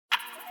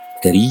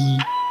Gari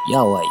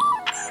ya waye.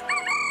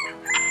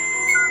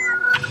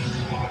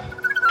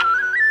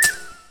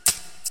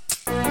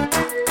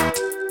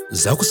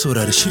 Za ku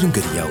saurari shirin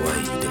Gari ya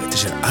waye daga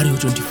tashar Arewa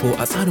 24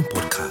 a tsarin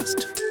podcast.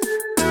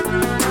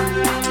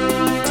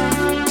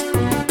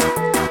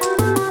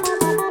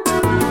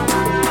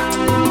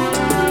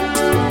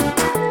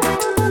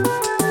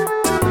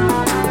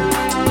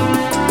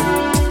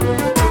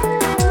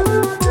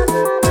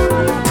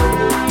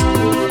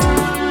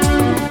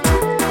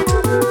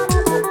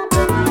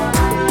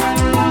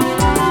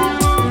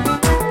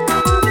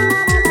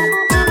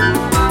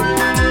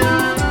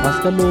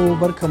 Kallo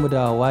barkamu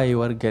da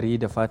wayewar gari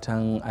da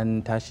fatan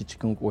an tashi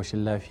cikin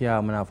ƙoshin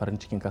lafiya. Muna farin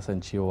cikin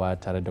kasancewa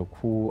tare da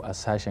ku a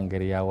sashen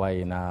Gari ya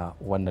waye na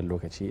wannan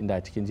lokaci, inda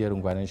a cikin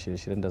jerin gwanon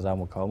shirye-shiryen da za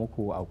mu kawo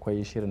muku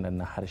akwai shirin nan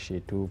na harshe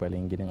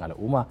tubalin gidan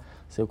al'umma,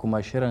 sai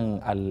kuma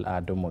shirin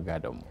al'adunmu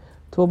gadonmu.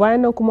 To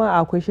bayan nan kuma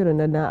akwai shirin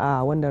nan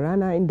a wannan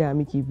rana inda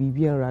muke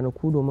bibiyan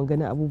ranaku domin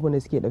ganin abubuwan da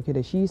suke dauke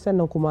da shi,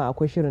 sannan kuma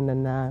akwai shirin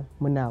nan na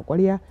muna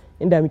ƙwarya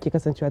inda muke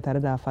kasancewa tare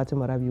da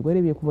Fatima Rabi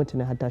Gwadabe, kuma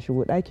tuna har ta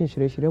shigo ɗakin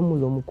shirye-shiryen mu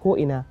domin ko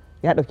ina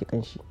ya ɗauki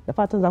kanshi. Da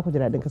fatan za ku ji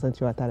daɗin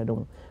kasancewa tare da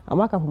mu.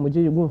 Amma kafin mu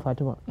je gun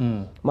Fatima,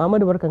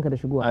 Muhammadu barkanka da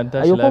shigowa.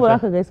 A yau ko ba za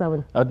ka gaisa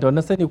bane? Da na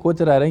sani ko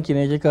turaren ki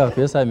ne kika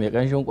fesa mai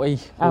kanshin kwai?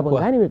 A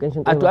ban gane mai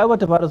kanshin kwai ba. To ai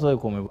bata fara soya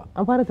komai ba.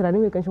 An fara turare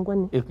mai kanshin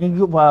kwai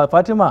ne?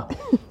 Fatima,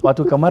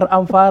 wato kamar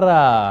an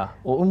fara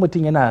in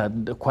mutum yana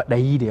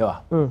kwaɗayi da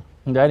yawa.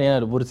 Gane yana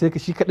da buru sai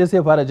shi kadai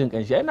sai fara jin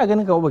kanshi. Ina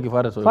ganin kamar baki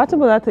fara soya.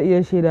 Fatima za ta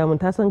iya shaida mun,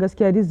 ta san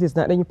gaskiya these days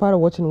na dan fara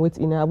watching weight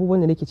ina,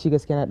 abubuwan da nake ci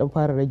gaskiya na dan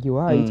fara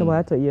ragewa. Ita ma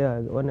za ta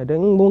iya wannan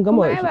dan in mun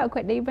gama. Kuma ba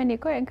kwadai bane,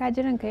 kawai in ka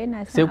ji ranka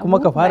yana sa. Sai kuma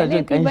ka fara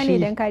jin kanshi. Bane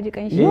dan ka ji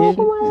kanshi.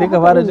 Sai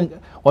ka fara jin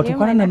wato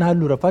kwanan na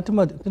lura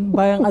Fatima tun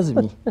bayan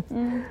azumi.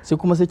 Sai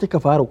kuma sai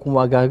kika fara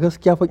kuma ga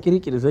gaskiya fa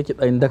kirkiri sai ki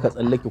dan daka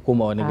tsallake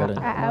koma wani garin.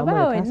 A'a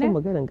ba wannan. Ta san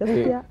maganar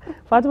gaskiya.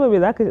 Fatima me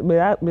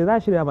za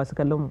shirya masu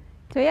kallon mu?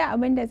 To ya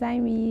abin da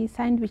zamu yi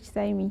sandwich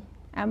zamu yi.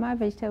 Amma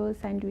vegetable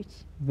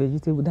sandwich.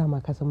 Vegetable dama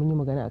ka san mun yi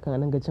magana akan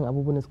anan cin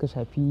abubuwan da suka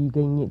shafi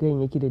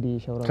ganyayyaki da dai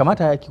shauransu.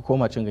 Kamata ya ki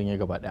koma cin ganye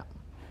gaba daya.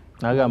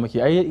 Na ga miki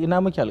ai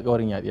ina miki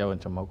alƙawarin yaɗiya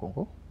wancan makon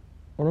ko?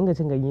 Ina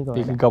cin ganye gaba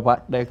daya. Gaba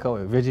daya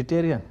kawai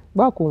vegetarian.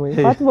 Ba komai.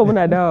 Fatima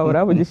muna dawowa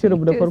za mu je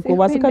shirin da farko.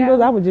 Masu kallo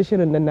za mu je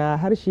shirin nan na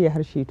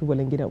harshe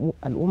tubalin gidan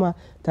al'umma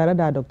tare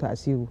da Dr.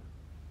 Asiru.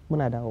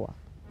 Muna dawowa.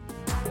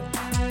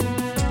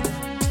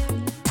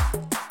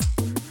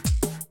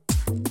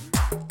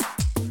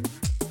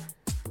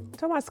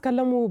 Ta masu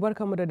kallon mu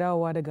barkamu da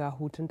dawowa daga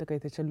hutun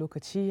takaitaccen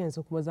lokaci,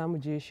 yanzu kuma za mu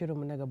je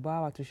shirinmu na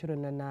gaba, wato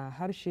shirin nan na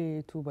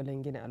harshe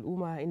tubalin gina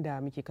al'umma,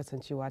 inda muke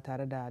kasancewa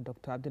tare da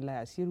Dr. Abdullahi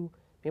Asiru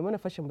mai mana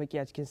fashin baki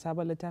a cikin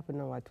sabon littafin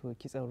nan wato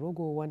kitson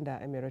rogo wanda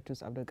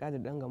Emeritus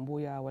Abdulkadir Dan Gambo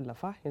ya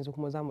wallafa. Yanzu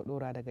kuma za mu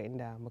dora daga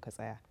inda muka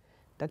tsaya.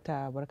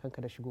 Dakta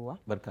barkanka da shigowa.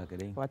 Barka ka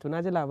dai. Wato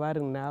na ji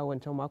labarin na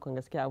wancan makon,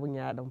 gaskiya abun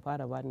ya dan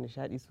fara bani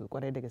nishadi su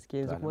kwarai da gaske.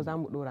 Yanzu kuma za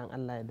mu dora an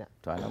Allah ya da.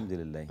 To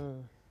alhamdulillah.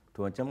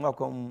 To wancan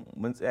makon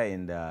mun tsaya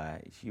inda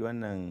shi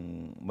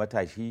wannan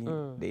matashi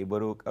da ya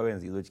baro ƙauyen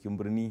zai zo cikin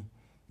birni,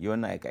 ya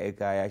wannan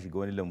aika-aika ya shiga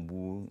wani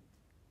lambu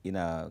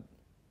ina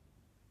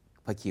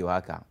fakewa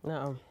haka.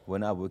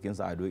 Wani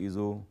abokinsa Ado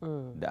Izo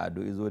da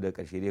Ado Izo da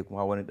ƙarshe dai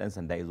kuma wani ɗan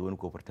sanda Izo, wani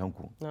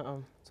kofar-tanko.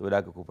 Saboda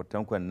haka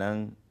kofar-tankon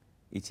nan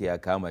ice ya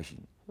kama shi.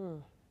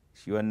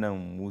 Shi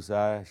wannan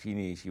Musa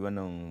shine shi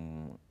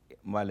wannan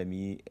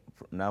malami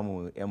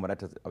namu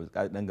Emeritus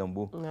Abdulkadir Dan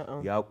Gambo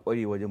ya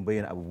kware wajen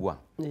bayyana abubuwa,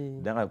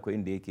 dan akwai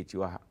inda yake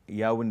cewa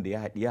yawun da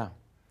ya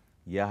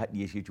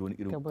haɗiye shi ta wani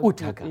irin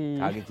kut haka,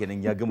 kaga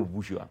kenan ya gama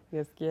bushewa.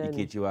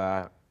 Yake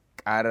cewa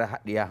ƙarar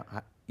haɗiya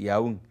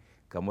yawun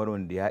kamar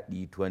wanda ya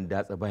haɗi tuwon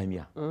datsa ba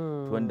miya.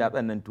 Tuwon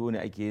datsan nan tuwo ne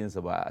ake yin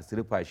sa ba a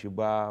surfa shi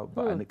ba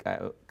a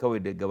nika, kawai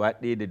da gaba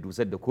ɗaya da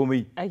dusar da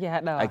komai ake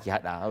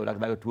haɗa.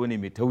 Saboda tuwo ne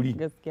mai tauri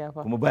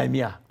kuma ba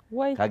miya,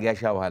 kaga ya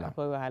sha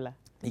wahala.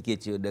 Yake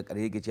ce da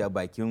ƙarshe yake cewa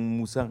bakin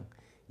Musan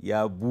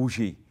ya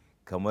bushe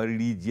kamar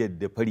rijiyar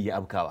da fari ya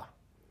afkawa.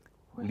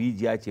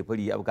 Rijiya ce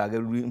fari ya afka, ga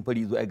in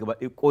fari zo ai gaba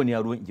ɗaya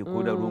ƙoniya ruwan ke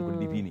ko da ruwan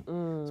kullufi ne.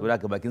 Saboda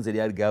haka bakin sa da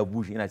ya riga ya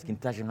bushe, yana cikin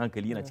tashin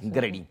hankali, yana cikin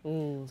garari.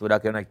 Saboda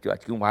haka yana a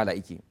cikin wahala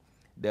yake.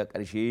 Da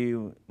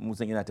ƙarshe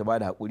Musan yana ta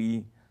bada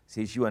haƙuri,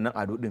 sai shi wannan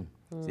Ado din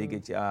sai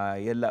yake ce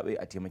yallaɓai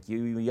a taimaki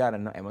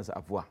yaran nan a yi masa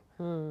afuwa.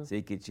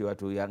 Sai yake cewa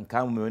to ya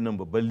kama mai wannan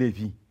babban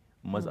laifi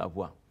masa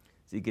afuwa.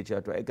 Sai yake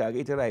cewa to ai kaga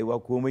ita rayuwa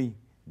komai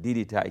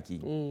daidaita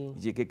ake.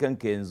 Je kai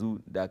kanka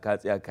yanzu da ka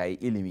tsaya ka yi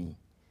ilimi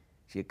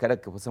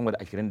shekarar ka fi sama da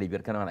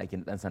 25 kana wani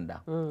aikin dan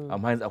sanda,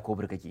 amma yanzu a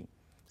kofar kake.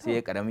 Sai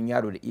ya karamin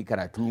yaro da i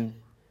karatu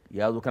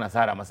ya zo kana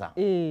sara masa,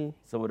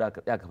 saboda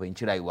ka tsaya ka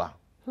fahimci rayuwa.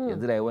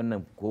 Yanzu rayuwar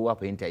nan kowa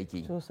fahimta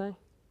yake yi.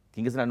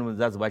 Kin ga suna nuna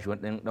za su bashi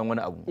dan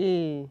wani abu.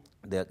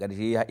 Daga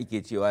ƙarshe ya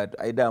ike cewa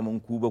ai da mun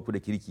ku ba ku da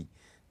kirki,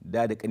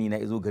 da kanina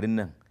ya zo garin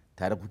nan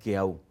tare kuke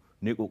yawo,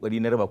 ne kokari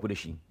na raba ku da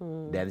shi,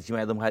 da yanzu shi ma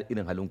ya zama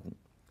irin halinku.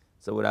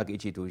 Saboda haka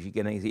yace to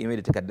shikenan sai mai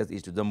da takardar sai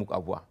to zan muku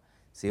afuwa.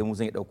 Sai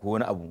Musa ya dauko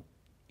wani abu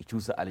ya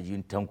cusa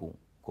aljihun tanko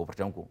kofar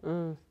tanko,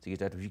 sai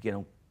ta to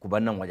shikenan ku bar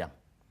nan wajen.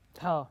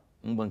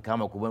 in ban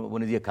kama ku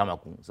wani zai kama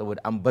ku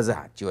saboda an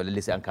baza cewa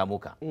lalle sai an kamo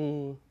ka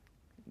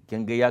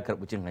kin ga ya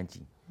karbi cin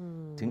hanci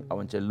tun a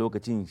wancan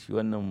lokacin shi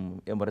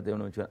wannan yan barata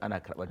yana cewa ana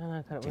karɓar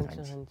cin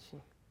hanci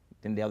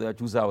tunda ya zo ya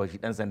cusa wa shi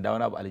dan sanda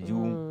wani abu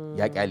aljihu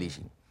ya kyale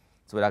shi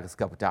saboda haka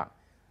suka fita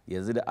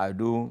yanzu da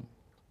Ado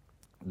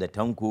da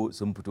Tanko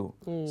sun fito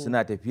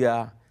suna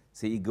tafiya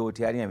sai ga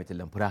wata yarinya mai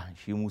tallan fura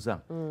shi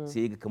Musa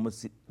sai ga kamar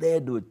su ɗaya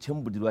da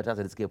wancan budurwa ta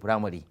da suka yi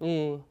firamare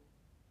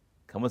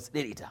kamar su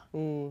ɗaya da ita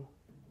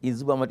in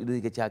zuba mata ido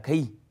zai ce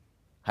kai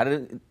har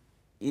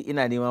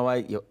ina nema ma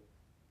ya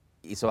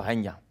iso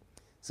hanya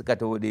suka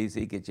taho dai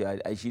sai ke cewa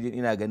ai shi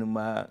ina ganin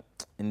ma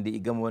inda ya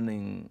gama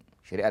wannan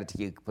shari'ar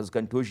take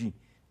fuskanto shi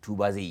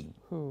tuba zai yi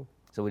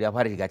saboda ya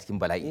fara shiga cikin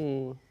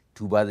bala'i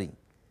tuba zai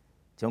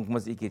can kuma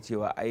sai ke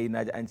cewa ai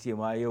naji an ce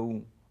ma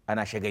yau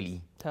ana shagali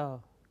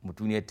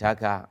mutuniyar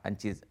taka an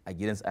ce a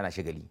gidansu ana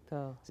shagali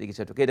sai ke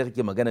cewa to kai da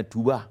kake magana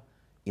tuba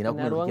ina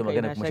kuma kake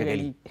magana kuma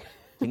shagali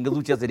kin ga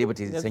zuciyarsa dai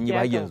bata sanyi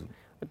ba yanzu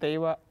bata yi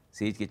ba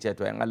sai yake cewa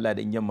to in Allah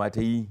da in yamma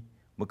ta yi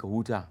muka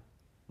huta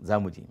za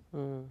mu je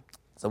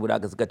saboda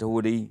haka suka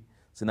taho dai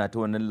suna ta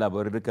wannan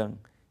labarukan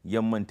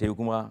yamman ta yi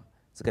kuma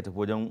suka tafi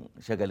wajen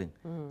shagalin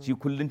shi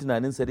kullum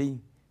tunaninsa dai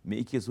me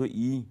yake so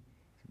yi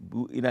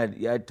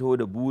ya taho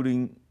da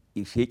burin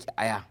ya sheki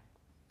aya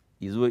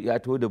ya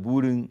taho da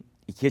burin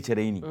ikece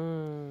raini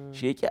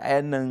sheki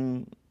ayan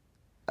nan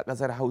a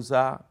kasar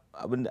Hausa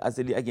abinda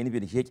asali ake nufi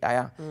da sheki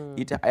aya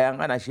ita ayan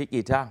ana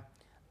sheke ta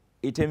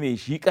ita mai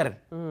shikar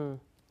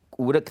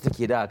ƙurar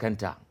take da a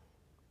kanta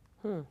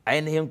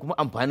ainihin kuma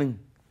amfanin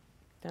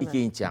ike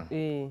yin can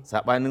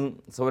sabanin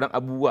sauran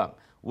abubuwa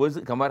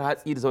wasu kamar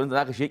hatsi da sauran da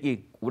zaka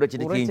sheke ƙurar ce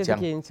take yin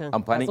can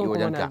amfanin ke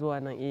wajen ka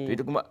to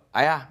ita kuma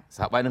aya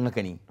sabanin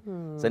haka ne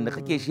sanda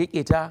kake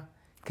sheke ta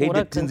kai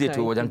dattin zai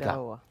to wajen ka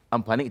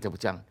amfanin ita fi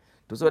can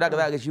to saboda haka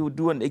za ka ga shi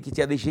duk wanda yake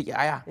cewa zai sheke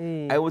aya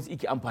ai wasu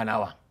ike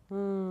amfanawa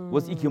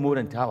wasu ike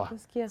morantawa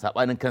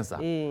sabanin kansa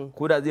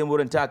ko da zai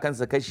moranta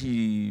kansa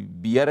kashi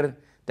 5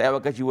 ta yawa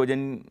kashi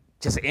wajen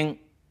 90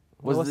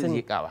 wasu zai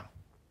shekawa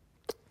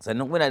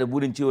sannan kuna da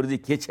burin cewar zai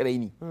kece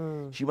raini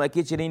shi ma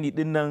kece raini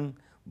din nan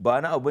ba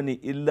na abu ne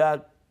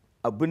illa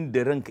abin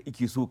da ranka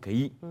ike so ka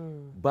yi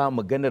ba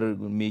maganar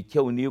mai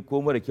kyau ne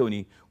ko mara kyau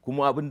ne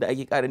kuma abin da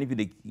ake kara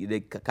nufi da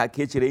ka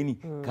kece raini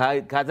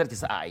ka zarce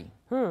sa'a yi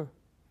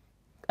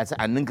a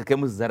sa'annin ka kai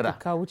musu zarra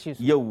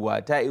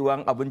yauwa ta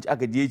iwan abinci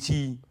aka je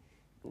ci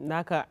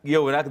naka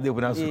zai fi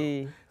nasu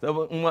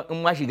saboda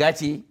in ma shiga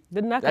ce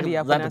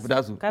za ta fi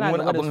nasu in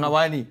wani abin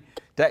hawa ne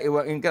ta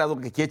iwan in kana zo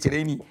ka kece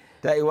raini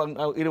ta yi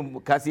irin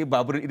ka sai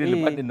babur irin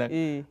lufan din nan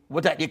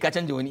wata ɗaya ka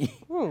canja wani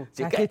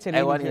sai ka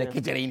ai wani na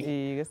kece raini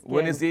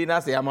wani sai na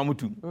saya ma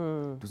mutu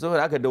to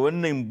saboda haka da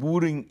wannan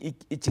burin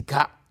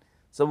cika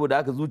saboda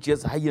haka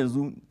zuciyarsa har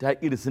yanzu ta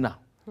suna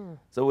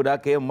saboda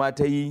haka yamma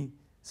ta yi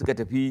suka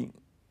tafi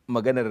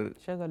maganar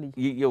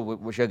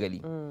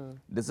shagali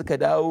da suka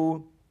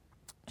dawo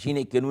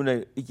shine ke nuna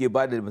yake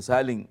ba da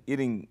misalin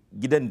irin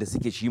gidan da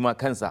suke shi ma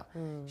kansa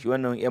shi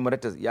wannan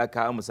emirates ya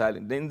kawo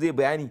misalin dan zai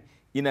bayani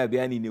ina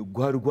bayani ne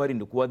gwari-gwarin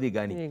da kowa zai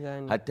gane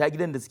hatta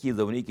gidan da suke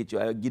zaune yake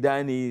cewa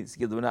gida ne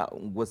suke zaune a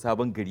unguwar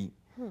sabon gari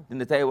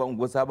tunda ta yi wa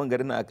unguwar sabon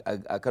gari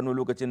a Kano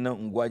lokacin nan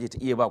unguwa ce ta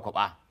iya ba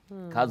kwaba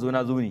ka zo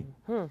na zo ne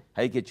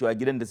har yake cewa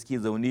gidan da suke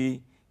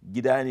zaune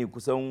gida ne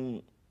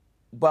kusan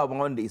ba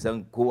wanda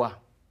isan kowa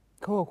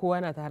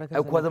na ta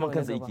harkar kowa zaman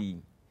kansa yake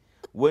yi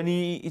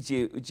wani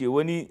ice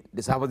wani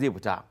da safe zai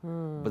fita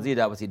ba zai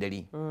da ba sai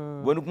dare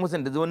wani kuma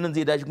sanda wannan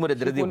zai dashi kuma da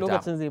dare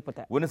zai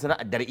fita wani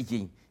sana'ar dare yake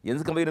yi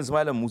yanzu kamar irin su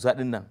malam Musa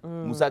din nan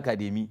Musa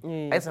Kademi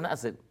ai sana'ar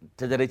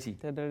ta dare ce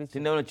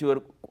tun da wannan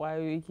cewar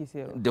kwayoyi yake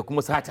sayarwa da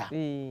kuma sata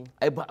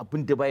ai ba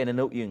abin da baya na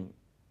nau'in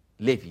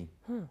laifi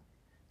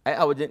ai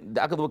a wajen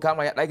da aka zo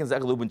kama ya ɗakin sa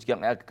aka zo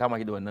binciken ai aka kama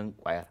shi da wannan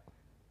kwayar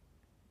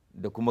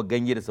da kuma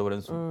ganye da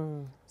sauransu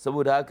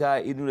saboda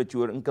haka ido da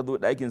cewar in ka zo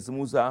ɗakin su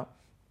Musa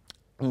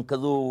in ka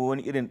zo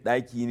wani irin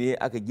ɗaki ne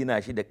aka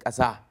gina shi da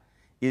ƙasa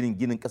irin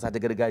ginin ƙasa ta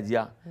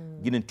gargajiya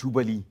ginin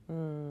tubali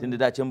tunda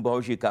da can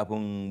Bahaushe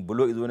kafin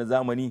bulo izo na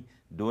zamani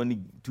da wani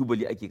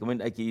tubali ake kamar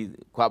da ake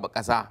kwaba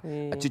ƙasa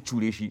a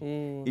ciccure shi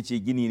ice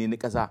gini ne na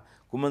ƙasa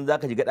kuma za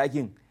ka shiga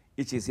ɗakin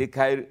ice sai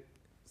ka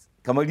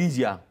kamar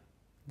rijiya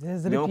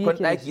maimakon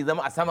ɗaki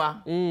zama a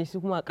sama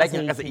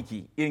ɗakin ƙasa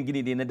ike irin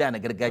gini ne na da na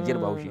gargajiyar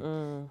Bahaushe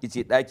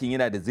ice ɗakin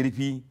yana da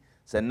zurfi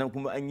sannan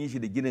kuma an yi shi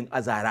da ginin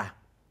azara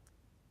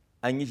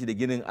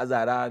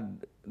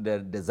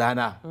da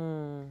zana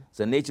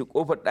sannan ya ce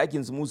kofar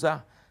ɗakin su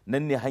Musa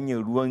nan ne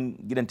hanyar ruwan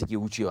gidan take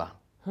wucewa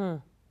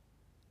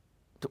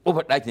ta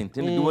kofar ɗakin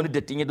tun duk wani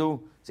dattin ya zo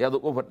sai ya zo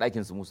kofar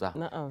ɗakin su Musa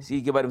sai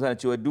yake ba da misali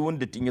cewa duk wani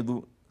dattin ya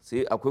zo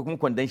sai akwai kuma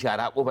kwandon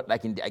shara a kofar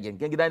ɗakin da a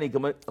gidan gida ne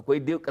kamar akwai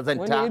dai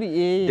kazanta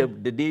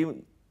da dai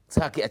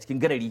sa kai a cikin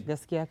ganari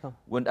gaskiya kam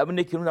wanda abin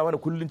da ke nuna mana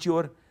kullun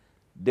cewar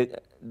da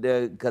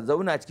ka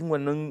zauna cikin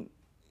wannan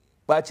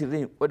bacin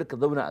rai wadda ka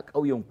zauna a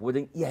ƙauyen ku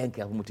wajen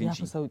iyayenka ya fi mutunci ya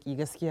fi sauki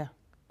gaskiya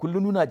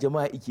kullum nuna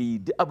jama'a ike yi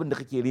duk abin da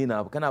kake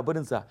rena kana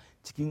barin sa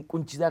cikin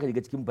kunci zaka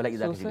shiga cikin bala'i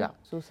zaka shiga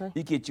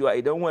yake cewa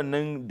idan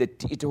wannan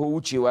datti ita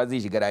wucewa zai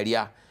shiga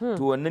rariya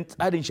to wannan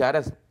tsarin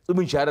sharar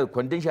tsubin sharar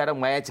kwandon sharar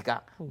ma ya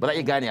cika ba za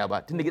a gane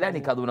ba tunda gida ne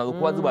ka zo na zo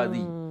kowa zuba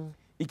zai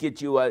yake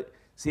cewa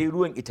sai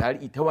ruwan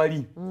itari ta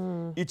wari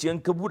yace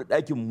in ka bude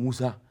ɗakin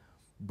Musa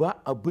ba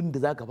abin da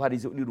zaka fara yi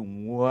sai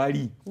irin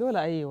wari dole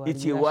ayi wari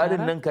yace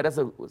warin nan ka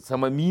rasa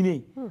samami ne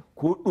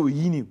ko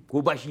doyi ne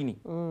ko bashi ne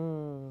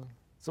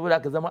saboda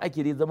haka zama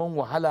ake dai zaman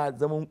wahala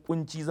zaman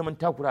kunci zaman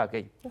takura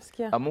kai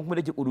amma kuma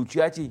da ke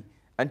kuruciya ce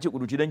an ce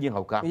kuruci dangin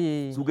hauka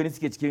su gani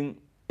suke cikin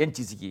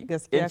yanci suke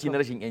yanci na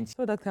rashin yanci.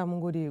 So dakta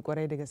mun gode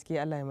kwarai da gaske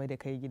Allah ya mai da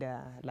kai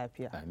gida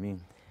lafiya. Amin.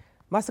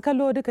 Masu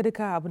kallo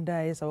duka abin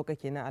da ya sauka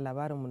kenan a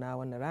labarinmu na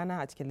wannan rana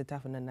a cikin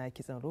littafin nan na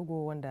kitsan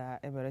rogo wanda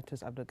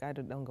Emeritus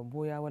Abdulkadir Dan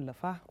Gambo ya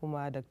wallafa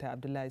kuma Dr.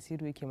 Abdullahi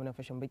Siru yake mana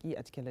fashin baki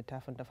a cikin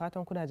littafin da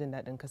fatan kuna jin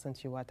daɗin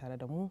kasancewa tare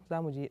da mu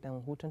za mu je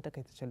dan hutun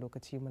takaitaccen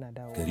lokaci muna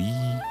dawo. Gari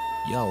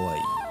ya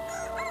waye.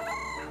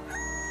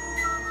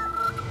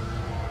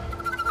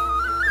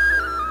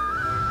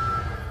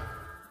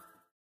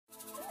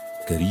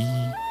 Gari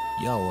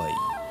ya waye.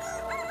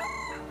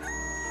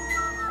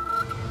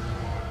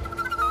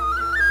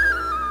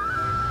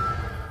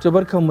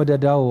 Barkanmu da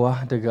dawowa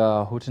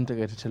daga hutun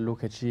takaitaccen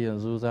lokaci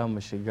yanzu za mu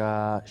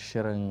shiga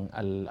shirin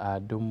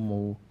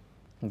al'adunmu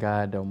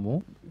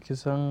gadonmu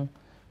kisan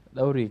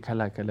ɗauri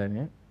kala-kala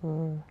ne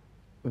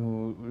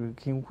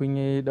kun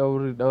yi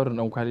ɗaurin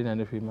ɗan kwali na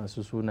nufi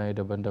masu sunaye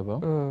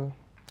daban-daban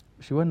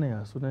shi wannan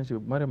ya sunan shi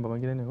Maryam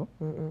Babangida ne ko?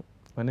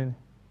 Wane ne?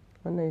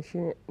 Wannan shi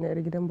ne na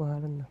 'yar gidan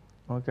Buharin nan.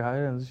 Ok, har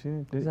yanzu shi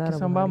ne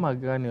kisan ba ma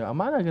gane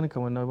amma ana ganin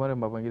kamar na Maryam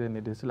Babangida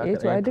ne da su aka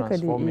ɗaya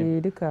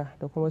transforming duka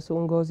da kuma su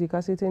ungozi ka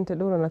sai ta yin ta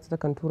ɗora nata ta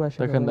kan tura shi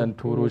gaba. Ta kan ɗan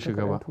turo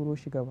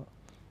shi gaba.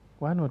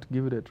 Why not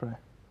give it a try?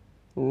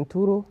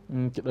 Turo?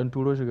 Ki ɗan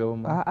turo shi gaba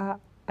ma. A'a,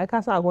 ai ka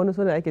san akwai wani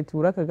so da ake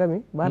tura ka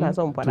game ba na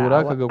son faɗa.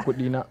 Tura ka ga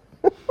kuɗi na.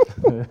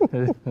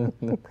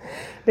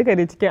 Duka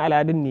da cikin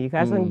al'adun ne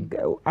ka san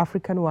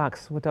African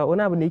wax wata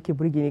wani abu da yake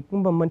burge ni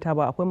kun ban manta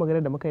ba akwai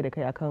magana da muka yi da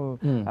kai akan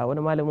wani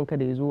malamin ka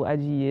da ya zo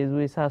aji ya zo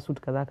ya sa suit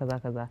kaza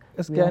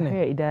gaskiya ne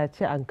ya idan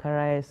ce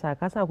ankara ya sa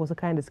ka san akwai su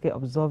kayan da suke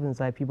absorbing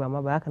zafi ba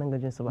ma ba haka nan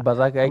gajin su ba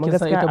za ka yi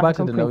kisan ita ba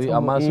ta da nauyi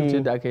amma su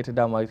ce da aka yi ta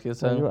dama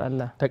kisan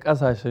ta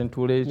kasashen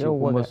turai ce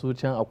kuma su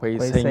can akwai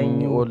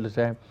sanyi all the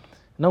time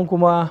nan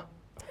kuma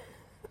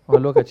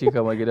wani lokaci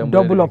kamar gidan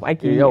double up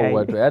ake yi yau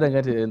wato ya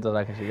danganta da yadda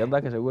zaka shiga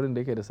zaka shiga gurin da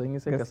yake da sanyi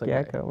sai ka saka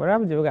gaskiya ka bari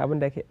mu je ga abin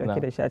da ke dauke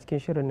da shi a cikin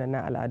shirin nan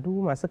na al'adu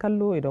masu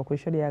kallo idan kun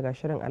shirya ga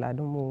shirin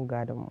al'adun mu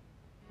gadon mu.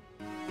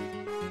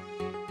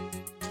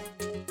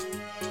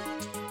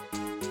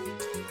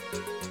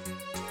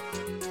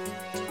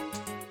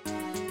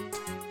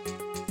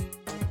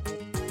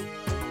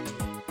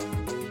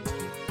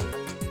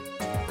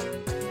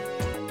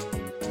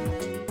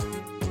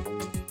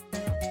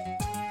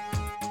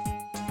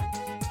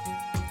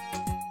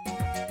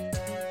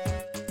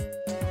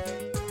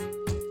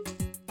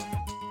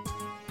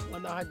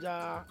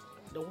 hajja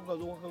da kuka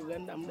zo kuka ga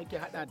da nake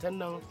hada ta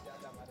nan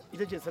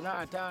ita ce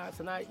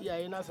sana'a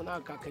iyayena sana'a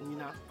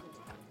kakannina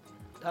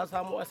ta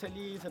samu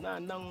asali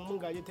sana'an nan mun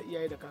gaje ta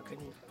iyaye da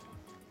kakanni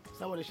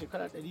sama da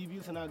shekara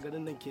 200 sana'a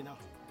garin nan kenan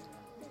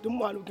duk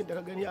malukin da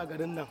ka gani a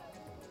garin nan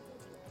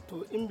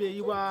to in bai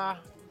yi ba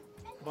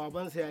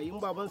babansa yayi in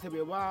babansa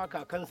bai ba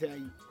kakansa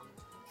yayi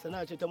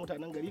sana'a ce ta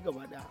mutanen gari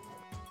gaba daya.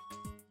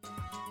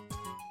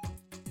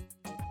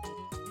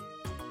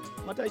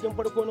 Matakin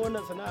farko na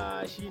wannan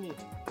sana'a shine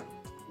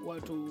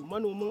wato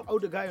manomin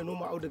auduga ya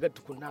noma audugar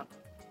tukunna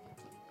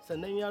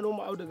sannan ya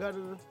noma audugar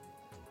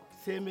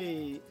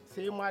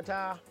sai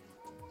mata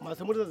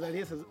masu murza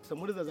zare su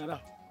murza zaren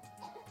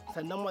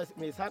sannan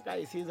mai saƙa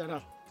ya sai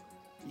zaren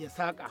ya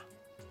saƙa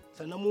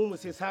sannan mu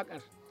sai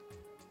saƙar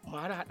mu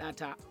har haɗa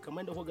ta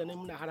kamar da ku ganin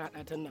muna har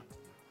haɗa ta nan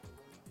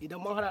idan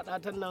mun har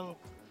haɗa ta nan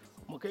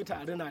mu kai ta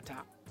a rina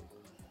ta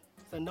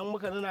sannan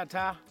muka rina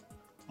ta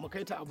mu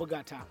kai ta a buga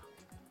ta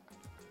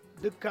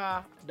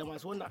dukka da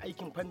masu wannan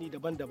aikin fanni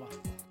daban-daban.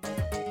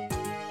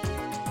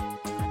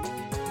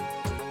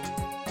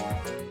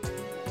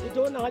 Ita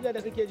wannan haja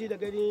da kake ji da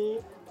gani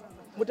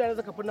mutane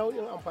suka fi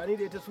nau'in amfani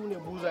da ita su ne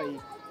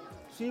buzaye.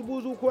 Su yi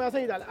buzu ko ya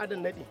sani da al'adar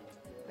naɗi.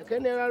 Da kai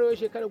ne yaro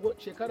shekara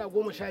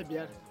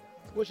 15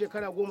 ko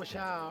shekara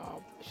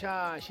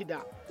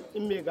 16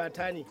 in mai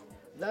gata ne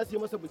za su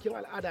yi masa bikin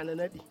al'ada na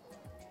naɗi.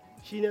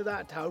 Shi ne za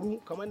a taru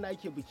kamar na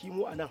ake biki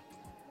mu a nan.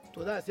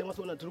 To za a sai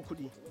masa wannan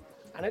turkuɗi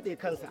a naɗe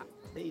kansa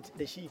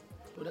da shi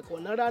to daga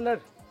wannan ranar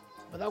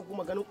ba za ku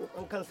kuma ganin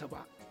kokon kansa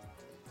ba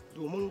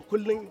domin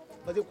kullum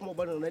ba zai kuma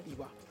barin naɗi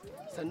ba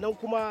sannan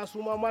kuma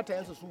su ma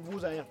matayensa su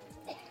buzayen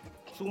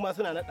su ma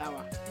suna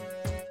naɗawa.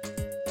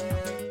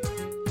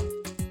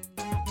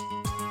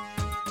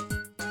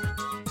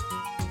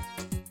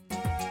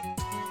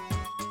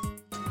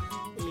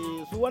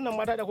 Su wannan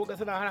mata da kuka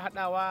suna har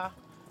haɗawa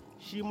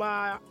shi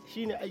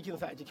ne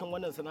aikinsa a cikin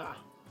wannan sana'a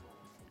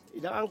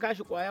idan an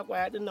kashi kwaya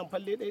ɗin nan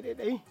falle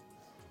ɗai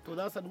to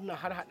za su nuna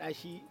har haɗa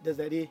shi da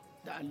zare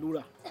da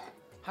allura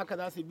haka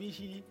za su bi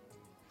shi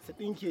su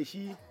ɗinke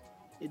shi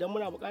idan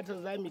muna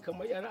buƙatar zami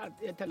kamar yar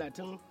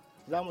 30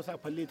 za mu sa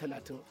falle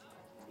 30,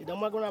 idan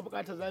muna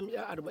buƙatar zami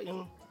yar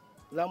 40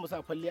 za mu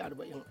sa falle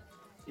 40,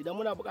 idan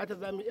muna buƙatar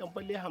zami yan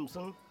falle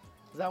 50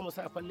 za mu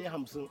sa falle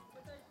 50.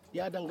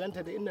 Ya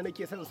danganta da inda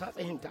nake son sa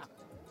tsahinta.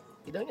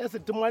 Idan yan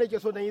 60 ma nake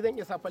so dan yi zan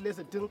iya sa falle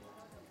 60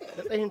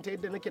 da tsahinta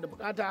yadda nake da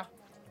buƙata,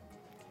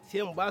 sai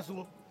in ba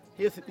su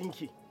sai su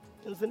ɗinke,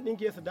 in sun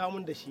ɗinke su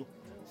damun da shi,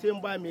 sai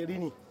in ba mai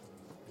rini,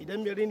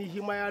 idan mai rini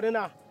shi ma ya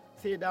rina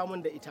sai ya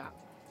damun da ita.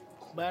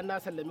 Bayan na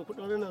sallami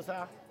kuɗin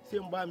rininsa sai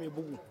in ba mai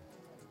bugu,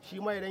 shi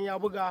ma idan ya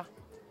buga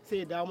sai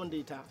ya damun da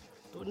ita.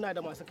 To ina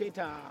da masu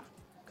kaita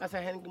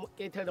ƙasashen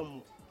ƙetaren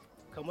mu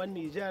kamar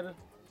Nijar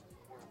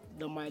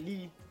da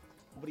Mali,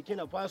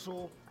 Burkina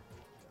Faso,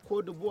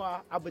 Cote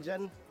d'Ivoire,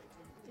 Abidjan,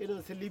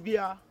 irin su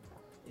Libya,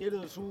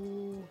 irin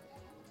su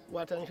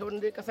watan shauran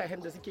dai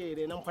ƙasashen da suke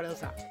renon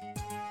Faransa.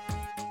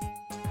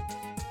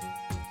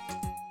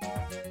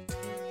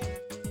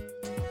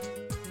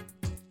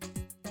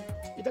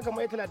 Ita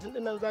kamar 30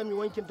 ɗin nan za mu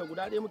wankin ta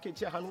guda ɗaya muke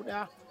ce hannu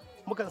ɗaya,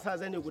 mukan sa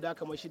zane guda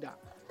kamar 6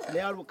 na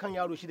yaro kan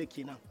yaro 6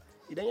 kenan.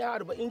 Idan ya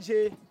 40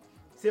 ce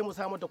sai mu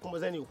sa mata kuma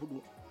zane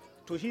 4,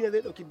 to shine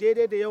zai ɗauki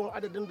daidai da yawan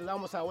adadin da za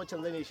mu sa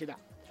waccan zane 6.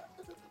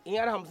 In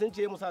yar 50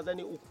 ce mu sa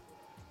zane 3,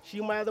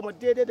 shi ma ya zama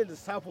daidai da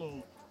lissafin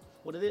mu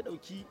wanda zai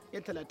ɗauki ya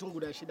 30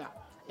 guda 6,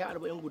 ya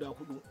 40 guda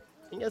 4.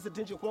 In ya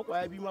 60 ce kuma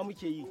kwaya 2 ma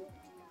muke yi,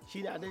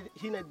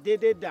 shine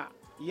daidai da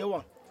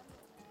yawan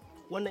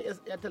wannan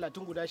ya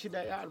 30 guda 6,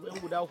 ya 40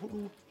 guda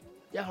 4,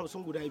 ya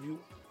 50 guda 2.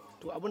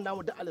 To abin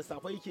namu duk a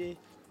lissafa yake,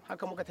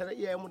 haka muka tarar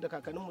iyayenmu da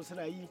kakanninmu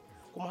suna yi,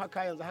 kuma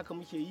haka yanzu haka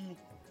muke yi,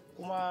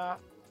 kuma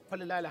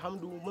falila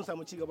alhamdu mun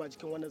samu ci gaba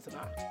cikin wannan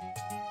sana'a.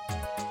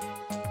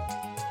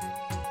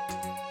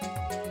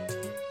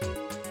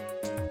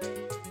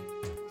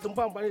 Sun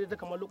fi amfani da ta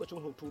kamar lokacin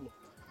hunturu,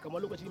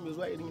 kamar lokaci mai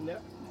zuwa irin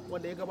na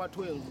wanda ya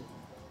gabato yanzu.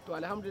 To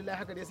alhamdulillah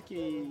haka dai suke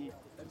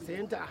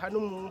sayanta a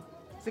hannunmu,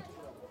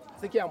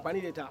 suke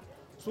amfani da ta.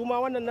 Su ma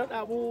wannan na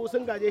ɗabu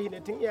sun gaje shi ne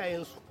tun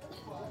iyayensu,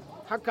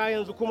 haka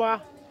yanzu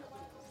kuma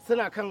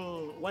suna kan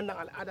wannan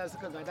al'ada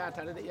suka gada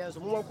tare da iyayensu.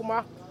 Mu ma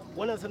kuma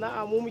wannan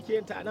sana'a mu muke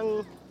yin ta a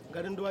nan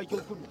garin Dawakin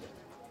Kudu,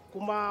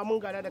 kuma mun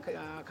gada da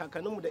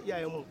kakanninmu da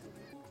iyayenmu.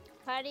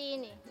 Fari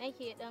ne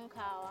nake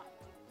ɗinkawa,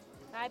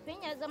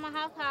 kafin ya zama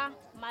haka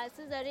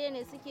masu zare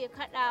ne suke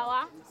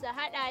kaɗawa su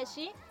haɗa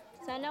shi,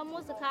 sannan mu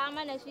su kawo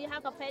mana shi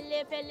haka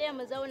falle-falle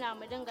mu zauna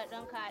mu dinga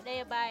ɗinka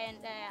ɗaya bayan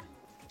ɗaya.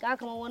 Ka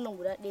kama wannan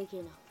guda ɗaya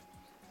kenan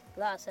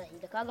za a sa shi,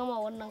 da ka gama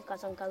wannan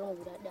kasan ka gama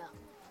guda ɗaya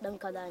ɗan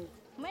kaza ne.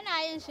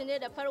 Muna yin shi ne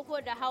da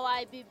farko da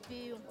hawa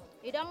bibbiyu.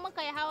 Idan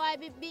muka yi hawa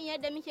bibbin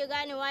yadda muke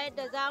ganewa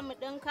yadda za mu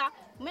ɗinka,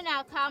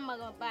 muna kama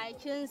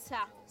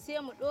bakinsa sai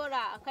mu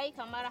ɗora a kai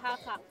kamar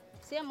haka,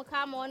 sai mu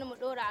kama wani mu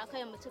ɗora a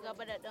kai mu ci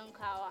gaba da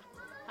ɗinkawa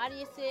har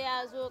sai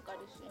ya zo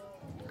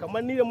ƙarshe.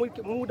 Kamar ni da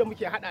mu da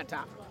muke haɗa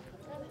ta,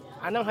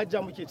 a nan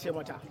hajja muke ce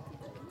mata,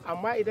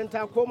 amma idan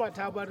ta koma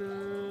ta bar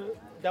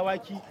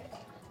Dawaki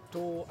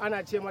to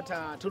ana ce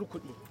mata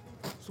turkuɗi,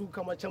 su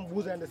kamar can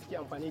buzan da suke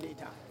amfani da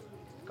ita.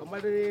 Kamar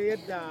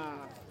yadda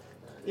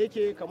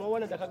yake kamar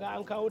wannan da kaga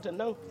an kawo ta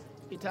nan,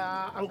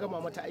 ita an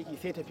gama mata aiki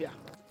sai tafiya.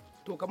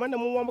 To kamar da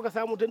mu ma muka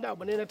samu tunda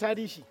abu ne na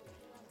tarihi,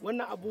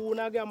 wannan abu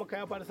na gaya maka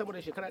ya faru sama da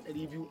shekara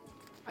 200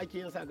 ake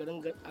yin sa a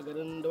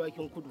garin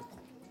Dawakin Kudu.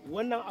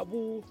 Wannan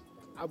abu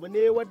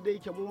ne wanda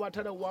yake mu ma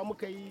tarawa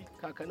muka yi,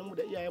 kakanninmu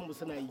da iyayenmu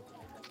suna yi.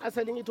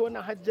 Asalin ita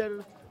wannan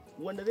hajjar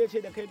wanda zai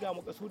ce da kai ga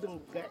makasudin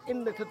ga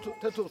inda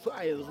ta tosu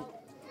a yanzu,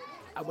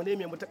 abu ne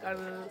mai matuƙar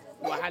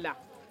wahala,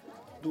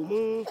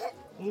 domin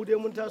mu dai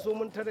mun taso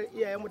mun tarar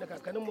iyayenmu da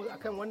kakanninmu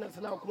akan wannan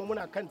sana'a kuma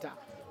muna kanta,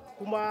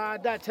 kuma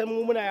da can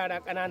mu muna yara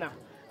ƙanana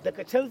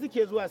daga can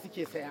suke zuwa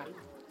suke saya.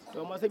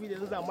 To amma saboda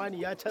yanzu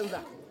zamani ya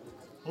canza,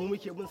 mu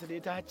muke bin su da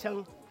ita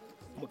can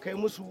mu kai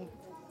musu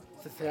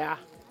su saya,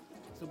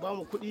 su ba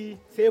mu kuɗi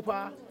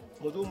sefa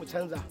mu zo mu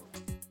canza.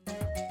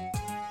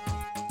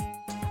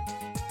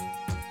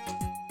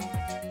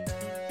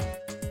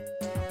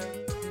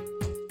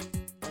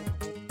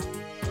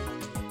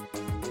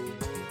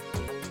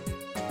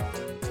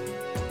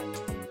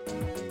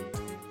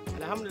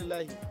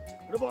 Alhamdulillah,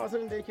 rufin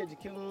asirin da yake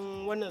jikin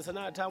wannan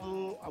sana'a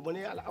tamu abu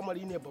ne,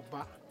 al'amari ne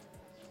babba,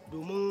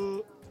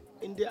 domin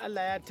in dai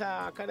Allah ya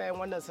ta kana yin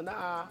wannan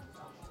sana'a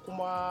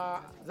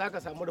kuma za ka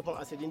samu rufin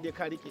asirin dai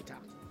ka rike ta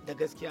da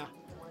gaskiya.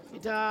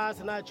 Ita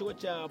sana'a ce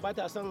wacce ba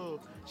ta son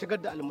shigar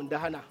da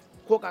almundahana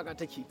ko kaka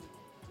take.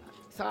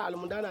 Sa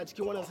almundahana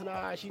cikin wannan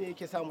sana'a shine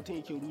yake sa mutum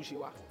yake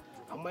rushewa,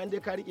 amma in dai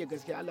ka rike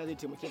gaskiya Allah zai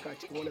taimake ka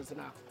cikin wannan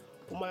sana'a.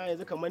 Kuma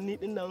yanzu kamar ni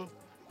din nan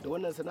da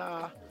wannan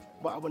sana'a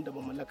ba abin da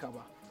ban mallaka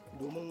ba,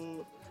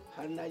 domin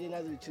har na je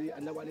na zirci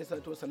Annabi alaihi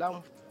salatu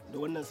wasalam da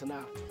wannan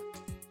sana'a.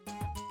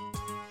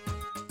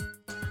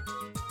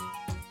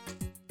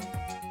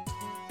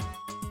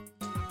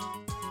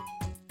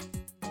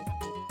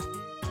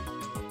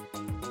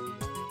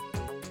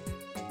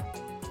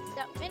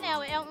 Ina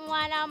wa 'yan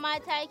uwana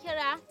mata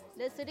kira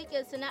da su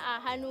rike sana'a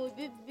hannu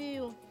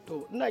bibbiyu.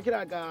 To ina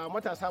kira ga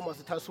matasa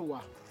masu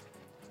tasowa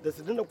da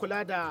su dinga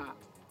kula da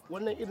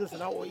wannan irin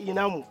sana'o'i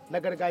namu na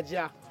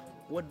gargajiya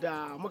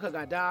wadda muka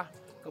gada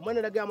kamar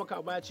na gaya maka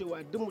a baya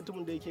cewa duk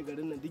mutumin da yake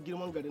garin nan duk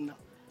girman garin nan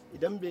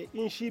idan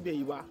in shi bai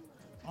yi ba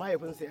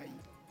mahaifinsa ya yi,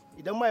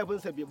 idan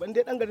mahaifinsa bai ban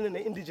dai dan garin nan na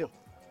indijin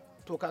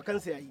to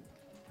kakansa ya yi,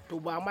 to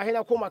ba ma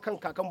yana koma kan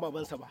kakan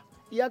babansa ba,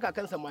 iya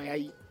kakansa ma ya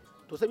yi,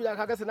 to saboda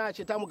kaga sana'a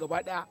ce tamu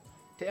gaba daya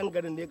ta yan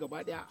garin ne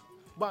gaba daya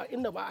ba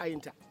inda ba a yin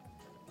ta.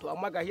 To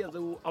amma gashi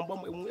yanzu an ba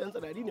mu yan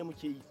tsirari ne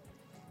muke yi,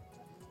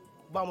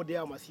 ba mu da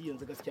yawa masu yi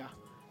yanzu gaskiya.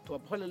 To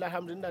alhamdulillah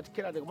alhamdulillah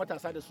kira daga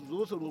matasa da su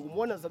zo su rungumi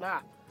wannan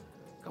sana'a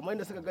kamar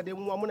yadda suka ga dai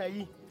mu ma muna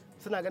yi,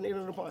 suna ganin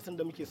irin rufin asirin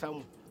da muke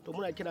samu, to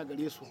muna kira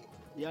gare su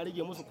ya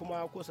rage musu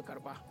kuma ko su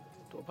karba.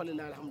 To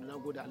alhamdulillah alhamdulillah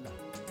gode Allah.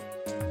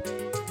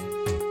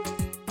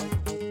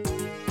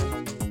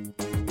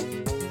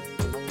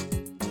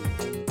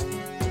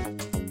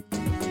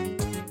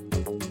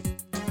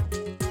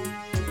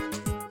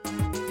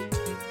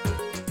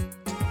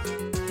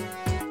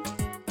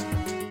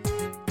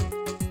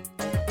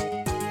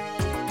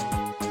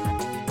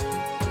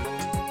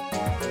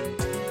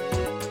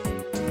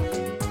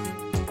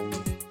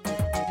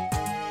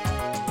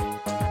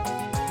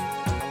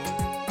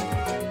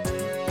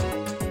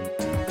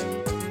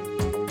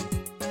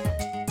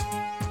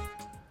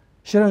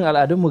 Shirin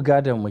al'adunmu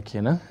gadonmu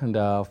kenan,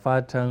 da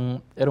fatan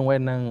irin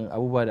wayannan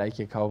abubuwa da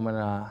ake kawo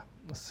mana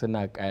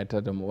suna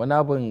kayatar da mu. Wani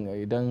abin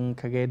idan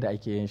ka ga yadda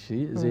ake yin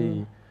shi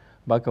zai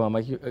baka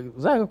mamaki,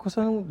 za ka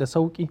kusan da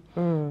sauki.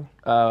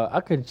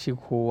 Akan ce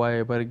kowa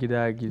ya bar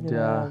gida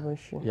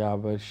ya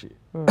bar shi.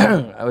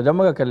 Idan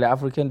muka kalli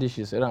African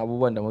dishes, irin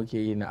abubuwan da muke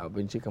yi na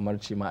abinci kamar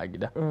cima a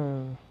gida,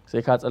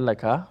 sai ka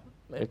tsallaka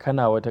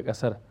kana wata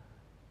kasar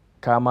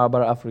ka ma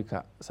bar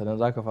Africa, sannan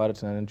za ka fara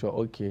tunanin cewa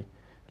okay,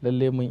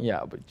 lalle mun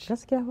iya abinci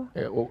gaskiya ba.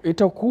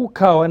 Ita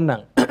kuka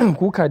wannan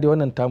kuka dai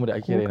wannan tamu da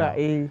ake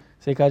raina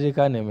sai ka je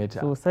ka neme ta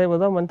sosai. Ba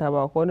zan manta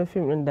ba ko wani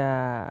film din da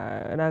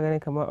na gani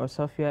kamar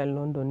Sofia in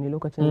London ne,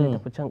 lokacin da ya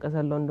tafi can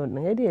kasar London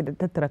din yadda ya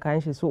tattara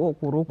kayan shi su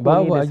okuro ko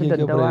ne da su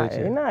daddawa,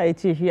 ina ya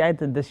ce shi ai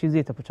da shi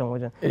zai tafi can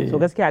wajen. So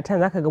gaskiya a can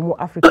zaka ga mu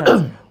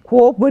Africans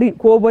ko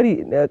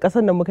bari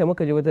kasar nan muka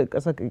je wata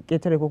kasar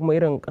ketare ko kuma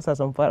irin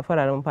kasashen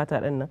fararen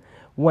fata din nan,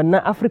 wannan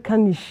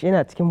Africanish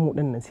yana cikin mu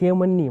din nan, sai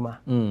mun nema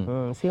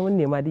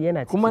duk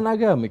yana ciki. Kuma na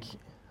gaya miki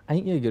an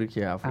iya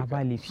girki a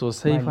Afirka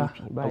sosai fa,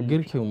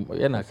 girkin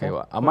yana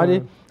kaiwa, amma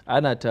dai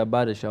ana ta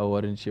ba da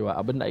shawarin cewa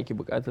abin da ake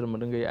bukatar mu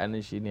dinga yi a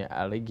nan shine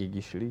a rage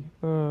gishiri,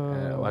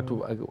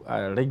 wato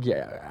a rage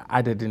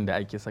adadin da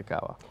ake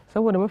sakawa,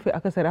 saboda mafi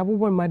akasari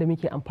abubuwan ma da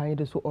muke amfani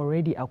da su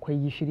already akwai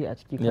gishiri a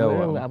ciki. Kamar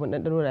irin abin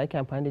ɗanɗano da ake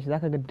amfani da shi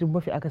zaka ga duk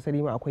mafi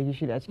akasari ma akwai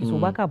gishiri a ciki, so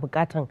baka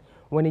bukatan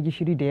wani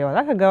gishiri da yawa.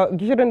 Zaka ga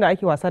gishirin da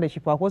ake wasa da shi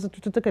fa wasu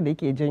cututtuka da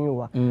yake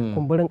janyowa,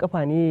 kumburin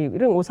kafa ne,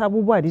 irin wasu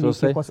abubuwa da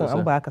yake kwasan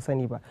an ba ka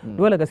sani ba.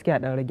 Dole gaskiya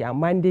dan rage,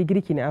 amma dai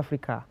girki na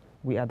Africa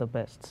we are the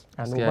best.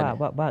 Ba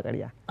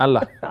ƙarya.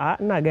 Allah.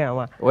 Ina gaya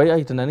ma. Wai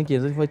ai tunanin ke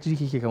yanzu fa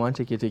ciki ke kamar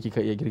ce ke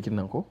kika iya girkin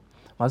nan ko?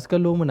 Masu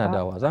kallo muna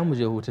dawa, za mu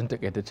je hutun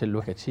takaitaccen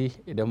lokaci,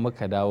 idan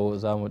muka dawo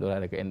za mu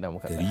dora daga inda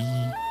muka tsaya.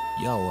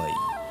 Gari ya waye.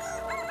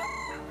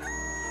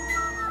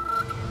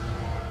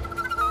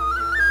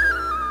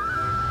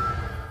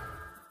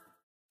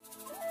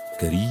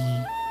 Gari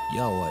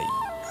ya waye.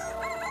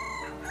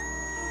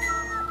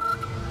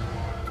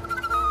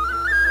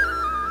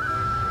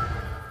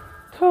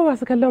 To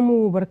masu kallon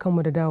mu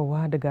barkanmu da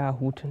dawowa daga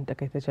hutun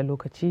takaitaccen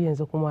lokaci,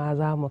 yanzu kuma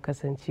za mu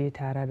kasance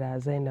tare da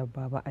Zainab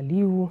Baba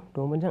Aliyu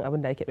domin jin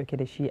abin da ake dauke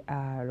da shi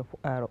a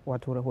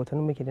wato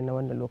rahotannin muke da na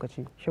wannan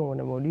lokaci. Shin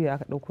wani maudu'i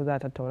aka dauko za a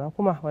tattauna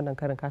kuma wannan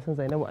karin kasan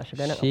Zainabu a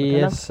shiga nan a fita nan? Shi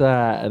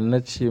yasa na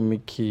ce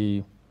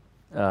miki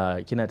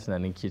kina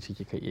tunanin ke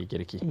ciki ka iya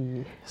girki,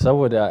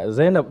 saboda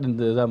Zainab din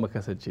da za mu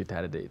kasance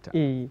tare da ita,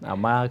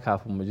 amma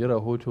kafin mu ji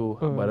rahoto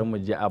bari mu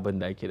ji abin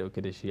da ake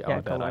dauke da shi a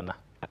wata rana.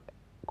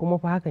 Kuma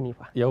fa haka ne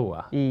fa.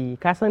 Yawwa.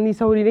 Ka san ni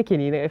sauri nake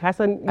ne, ka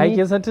san ni. Ai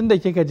kin san tunda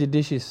kika ji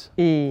dishes.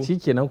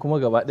 Shikenan kuma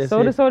gaba ɗaya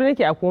sai. Sauri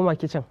nake a koma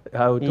kitchen.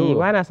 To.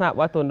 Ba na sa a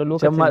bata wannan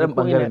lokacin. Can ma din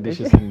bangaren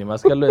dishes ne,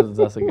 masu kallo yanzu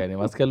za su gane.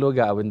 Masu kallo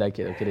ga abin da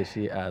ake dauke da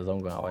shi a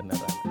zangon a wannan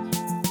rana.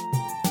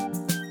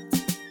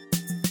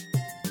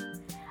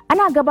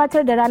 Ana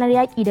gabatar da ranar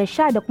yaƙi da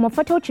sha da kuma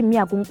fataucin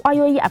miyagun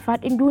ƙwayoyi a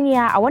faɗin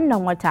duniya a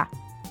wannan wata.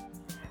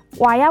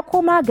 Ƙwaya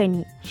ko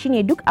magani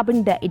shine duk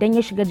abin da idan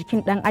ya shiga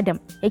jikin ɗan adam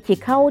yake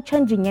kawo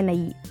canjin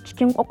yanayi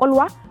cikin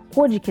ƙwaƙwalwa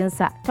ko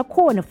jikinsa ta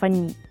kowane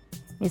fanni.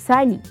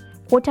 Misali,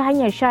 ko ta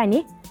hanyar sha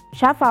ne,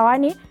 shafawa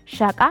ne,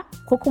 shaƙa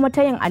ko kuma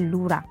ta yin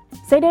allura.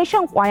 Sai dai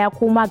shan ƙwaya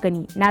ko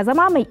magani na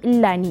zama mai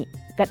illa ne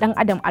ga ɗan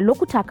adam a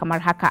lokuta kamar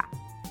haka.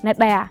 Na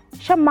ɗaya,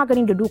 shan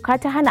magani da doka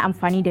ta hana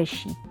amfani da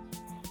shi.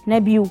 Na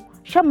biyu,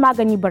 shan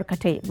magani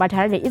barkatai ba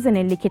tare da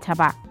izinin likita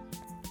ba.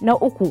 Na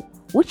uku,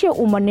 wuce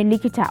umarnin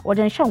likita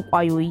wajen shan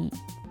ƙwayoyi.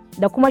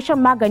 Da kuma shan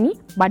magani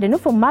ba da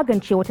nufin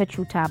magance wata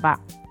cuta ba.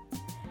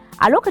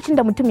 A lokacin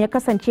da mutum ya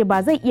kasance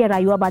ba zai iya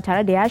rayuwa ba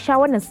tare da ya sha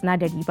wannan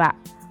sinadari ba,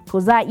 to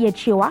za a iya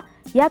cewa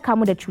ya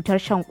kamu da cutar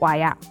shan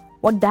ƙwaya,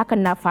 wadda hakan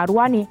na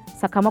faruwa ne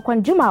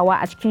sakamakon jimawa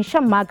a cikin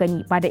shan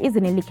magani ba da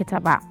izinin likita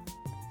ba.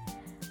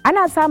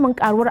 Ana samun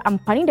ƙaruwar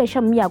amfani da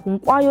shan miyagun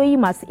ƙwayoyi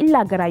masu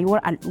illa ga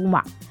rayuwar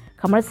al'umma,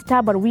 kamar su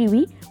tabar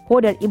wiwi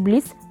hodar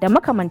iblis da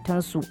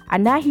makamantansu a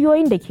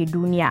nahiyoyin da ke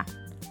duniya.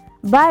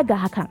 Baya ga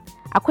hakan,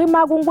 akwai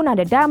magunguna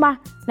da dama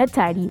na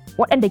tari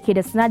waɗanda ke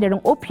da sinadarin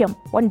opium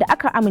wanda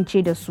aka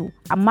amince da su,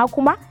 amma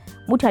kuma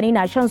mutane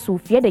na shan su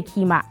fiye da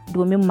kima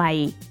domin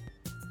maye,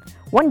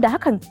 wanda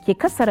hakan ke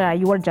kassara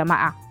rayuwar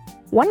jama'a.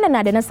 Wannan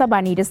na da nasaba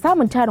ne da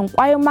samun tarin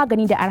ƙwayoyin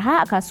magani da arha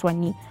a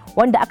kasuwanni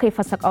wanda aka yi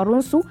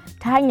fasakarunsu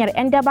ta hanyar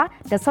 'yan daba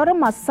da sauran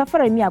masu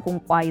safarar miyagun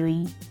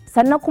ƙwayoyi.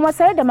 Sannan kuma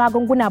sayar da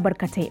magunguna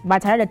barkatai ba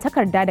tare da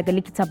takarda daga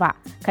likita ba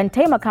kan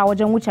taimaka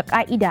wajen wuce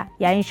ƙa'ida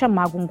yayin shan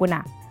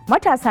magunguna.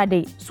 Matasa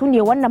dai su ne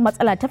wannan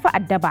matsala ta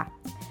addaba.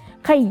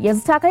 Kai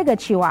yanzu ta kai ga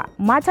cewa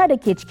mata da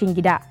ke cikin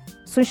gida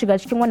sun shiga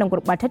cikin wannan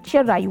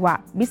gurɓatacciyar rayuwa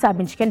bisa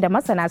binciken da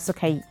masana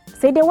suka yi.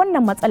 Sai dai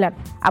wannan matsalar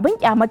abin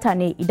kyamata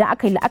ne idan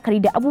aka yi la'akari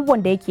da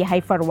abubuwan da yake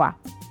haifarwa.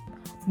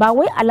 Ba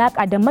wai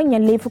alaka da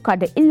manyan laifuka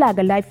da illa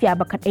ga lafiya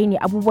ba kaɗai ne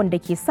abubuwan da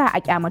ke sa a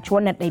kyamaci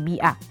wannan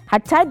ɗabi'a,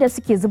 hatta da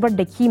suke zubar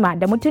da kima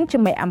da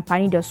mutuncin mai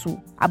amfani da su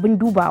abin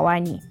dubawa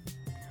ne.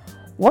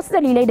 Wasu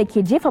dalilai da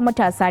ke jefa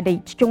matasa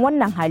dai cikin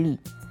wannan hali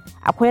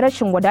akwai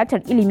rashin wadatar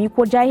ilimi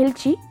ko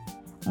jahilci,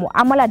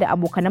 mu'amala da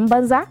abokanan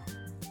banza,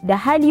 da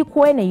hali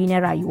ko yanayi na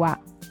rayuwa.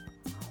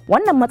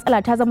 Wannan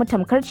matsala ta zama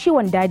tamkar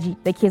ciwon daji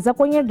da ke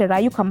zakonyar da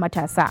rayukan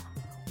matasa,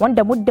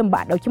 wanda muddin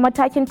ba a ɗauki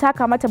matakin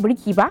taka mata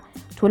birki ba,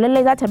 to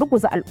lallai za ta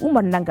ruguza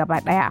al'ummar nan gaba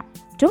ɗaya.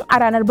 Tun a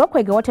ranar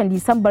 7 ga watan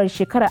Disambar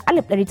shekarar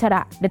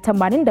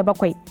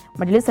 1987,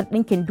 Majalisar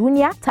Ɗinkin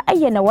Duniya ta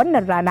ayyana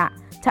wannan rana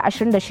ta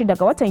 26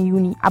 ga watan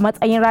Yuni a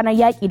matsayin ranar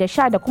yaƙi da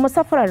sha da kuma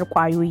safarar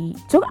ƙwayoyi.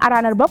 Tun a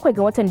ranar 7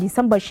 ga watan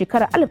Disambar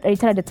shekarar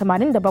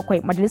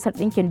 1987, Majalisar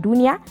Ɗinkin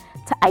Duniya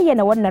ta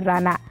ayyana wannan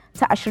rana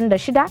ta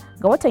 26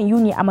 ga watan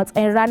Yuni a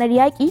matsayin ranar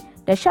yaƙi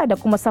da sha da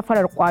kuma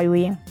safarar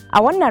ƙwayoyin.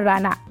 A wannan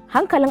rana,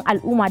 hankalin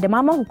al'umma da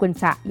ma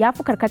mahukunta ya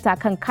fi karkata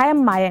kan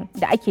kayan mayen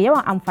da ake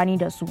yawan amfani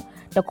da su,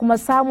 da kuma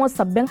samo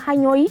sabbin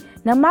hanyoyi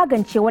na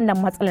magance wannan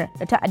matsalar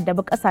da ta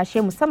addabi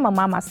ƙasashe musamman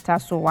ma masu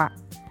tasowa.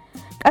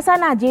 Ƙasa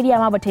Najeriya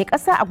ma bata yi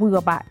ƙasa a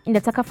gwiwa ba, inda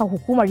ta kafa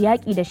hukumar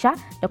yaƙi da sha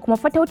da kuma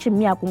fataucin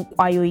miyagun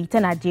ƙwayoyi ta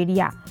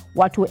Najeriya,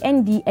 wato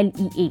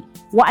NDLEA,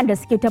 waɗanda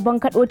suke ta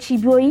bankaɗo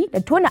cibiyoyi da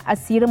tona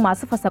asirin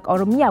masu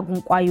fasakaurin miyagun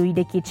ƙwayoyi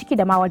da ke ciki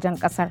da ma wajen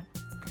ƙasar.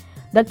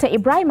 Dr.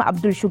 Ibrahim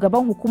Abdul,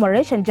 shugaban hukumar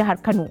reshen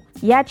jihar Kano,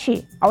 ya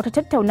ce a wata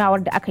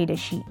tattaunawar da aka yi da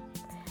shi,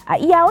 a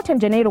iya watan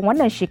Janairun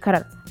wannan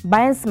shekarar,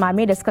 bayan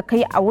sumame da suka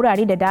kai a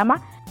wurare da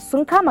dama,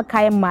 sun kama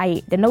kayan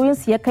maye da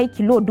nauyinsu ya kai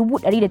kilo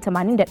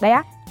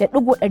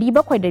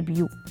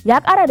 181.702. Ya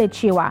ƙara da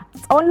cewa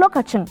tsawon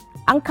lokacin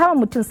an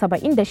kama mutum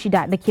 76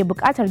 da ke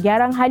buƙatar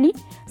gyaran hali,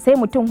 sai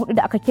mutum 4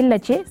 da aka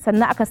killace,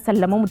 sannan aka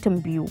sallama mutum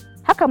 2.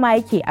 Haka ma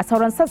yake a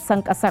sauran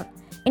sassan ƙasar,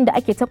 inda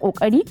ake ta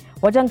ƙoƙari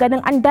wajen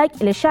ganin an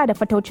daƙile sha da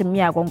fataucin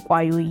miyagun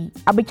ƙwayoyi.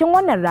 A bikin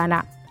wannan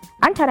rana,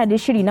 an tanadi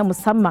shiri na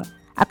musamman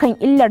akan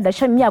illar da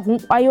shan miyagun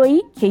ƙwayoyi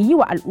ke yi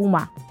wa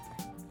al'umma.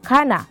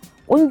 Kana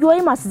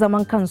ƙungiyoyi masu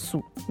zaman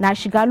kansu na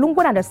shiga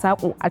lunguna da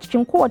saƙo a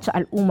cikin kowace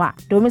al'umma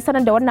domin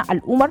sanar da wannan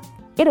al'ummar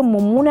irin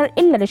mummunar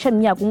illa da shan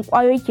miyagun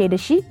ƙwayoyi ke da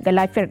shi ga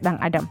lafiyar ɗan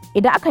adam.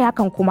 Idan aka yi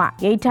hakan kuma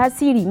ya yi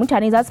tasiri,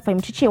 mutane za su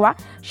fahimci cewa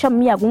shan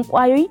miyagun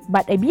ƙwayoyi ba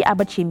ɗabi'a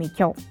ba ce mai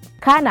kyau.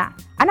 Kana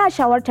ana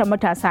shawartar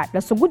matasa da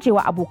su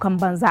gujewa abokan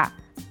banza,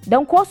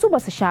 don ko su ba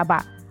su sha ba,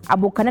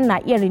 abokanan na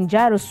iya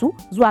rinjayar su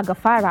zuwa ga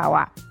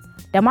farawa,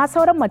 da ma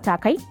sauran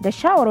matakai da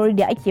shawarwari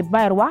da ake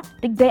bayarwa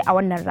duk dai a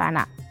wannan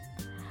rana.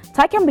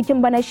 Taken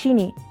bikin bana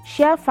shine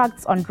Share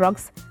Facts on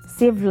Drugs,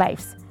 Save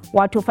Lives,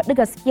 wato faɗi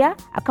gaskiya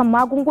akan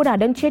magunguna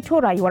don ceto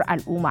rayuwar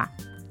al'umma.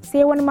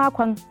 Sai wani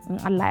makon in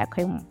Allah ya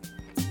kai mu.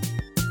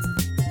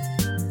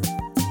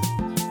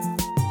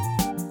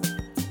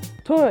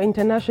 To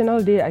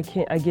International Day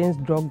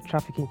Against Drug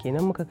Trafficking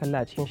kenan muka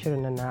kalla a cikin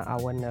shirin nan a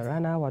wannan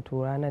rana,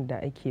 wato ranar da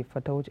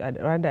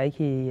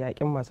ake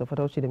yakin masu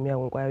fatauci da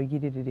miyagun kwayoyi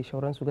da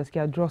shauransu.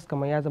 Gaskiya drugs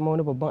kamar ya zama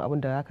wani babban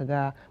abin da zaka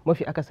ga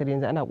mafi akasari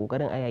yanzu ana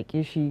kokarin a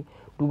yaƙe shi,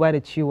 duba da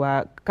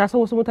cewa ka san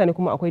wasu mutane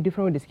kuma akwai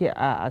different da suke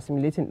a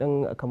assimilating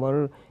din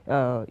kamar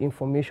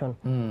information.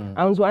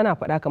 An zo ana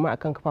faɗa kamar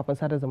akan kafafen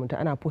sada zumunta,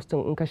 ana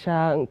posting in ka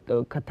sha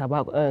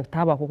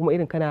taba ko kuma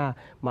irin kana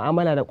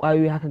ma'amala da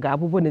kwayoyi haka ga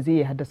abubuwan da zai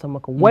iya haddasa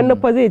maka.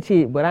 Wannan fa zai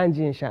ce bari an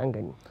ji in sha an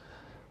gani.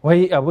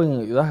 Wai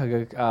abin za ka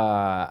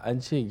ga an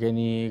ce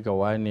gani ga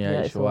wani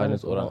ya ishi wani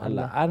tsoron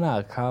Allah.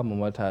 Ana kama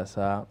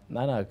matasa,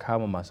 ana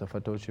kama masu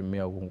fataucin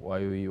miyagun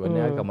kwayoyi, wani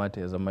ya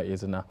kamata ya zama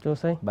izina.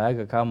 Baya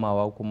ga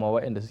kamawa kuma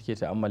waɗanda suke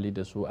ta'ammali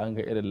da su an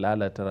ga irin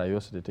lalata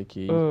rayuwarsu da take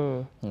yi.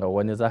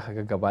 Wani za ka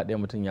ga gaba ɗaya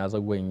mutum ya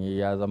zagwanye,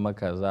 ya zama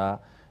kaza,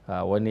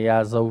 wani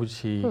ya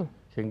zauce,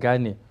 kin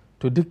gane.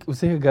 To duk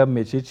sai ka ga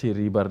mecece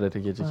ribar da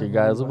take ciki,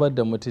 ga zubar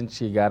da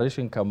mutunci, ga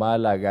rashin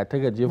kamala, ga ta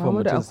ga jefa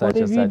mutum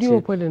sace-sace. Akwai bidiyo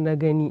fa da na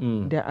gani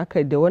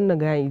da wannan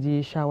gaya je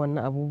ya sha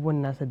wannan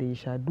abubuwan nasa da ya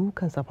sha,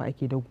 dukan safa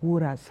ake da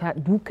gora,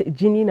 duka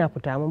jini na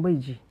fita amma bai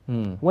ji.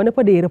 Wani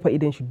fa da ya rufe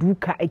idan shi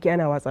duka ake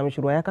ana watsa mishi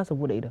ruwa ya kasa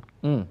bude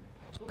idan.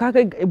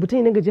 kaga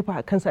mutum ne ga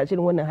jefa kansa a cikin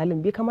wannan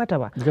halin bai kamata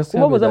ba.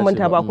 Kuma ba zan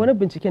manta ba akwai wani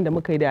binciken da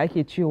muka yi da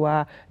ake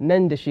cewa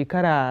nan da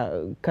shekara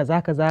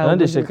kaza nan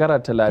da shekara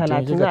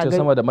 30 kika ce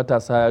sama da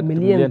matasa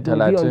miliyan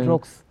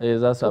 30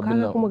 za su abin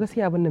nan. Kuma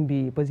gaskiya abin nan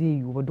ba zai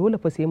yiwu ba, dole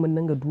fa sai mun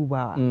dinga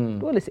dubawa,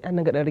 dole sai an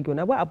dinga dan rage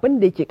wani ba abin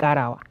da yake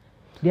karawa.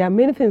 There are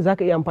many things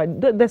zaka iya amfani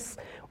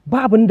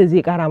ba abin da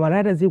zai kara ma,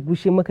 da zai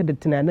gushe maka da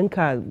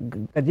tunaninka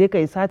ka je ka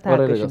yi sata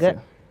ka shiga.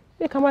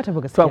 Bai kamata ba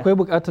gaskiya. To akwai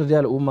buƙatar da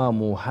al'umma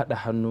mu haɗa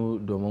hannu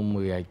domin mu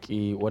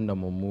yaƙi wannan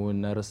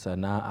mummunar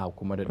sana'a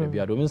kuma da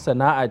ɗabi'a, domin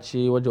sana'a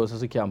ce waje wasu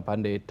suke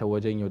amfani da ita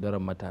wajen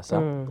yaudarar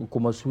matasa,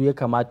 kuma su ya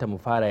kamata mu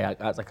fara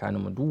yaƙa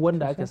tsakaninmu. Duk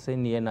wanda aka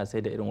sani yana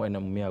sai da irin wannan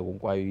miyagun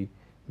ƙwayoyi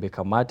bai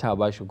kamata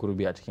ba shi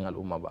gurbi a cikin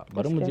al'umma ba.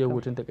 Bari mu je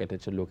hutun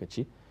takaitaccen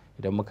lokaci,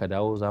 idan muka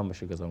dawo za mu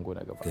shiga zango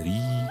na gaba. Gari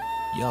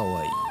ya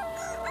waye.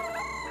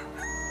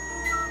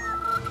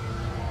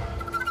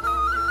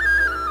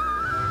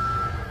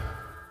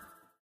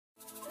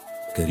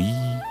 Gari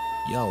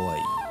ya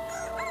waye.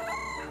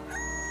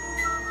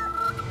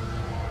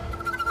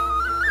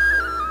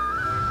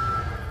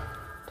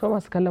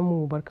 Thomas kallon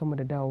mu barkamu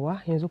da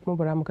dawowa, yanzu kuma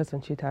bara mu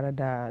kasance tare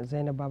da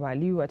Zainab Baba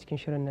Aliyu a cikin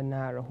shirin nan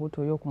na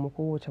rahoto. Yau kuma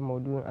kowace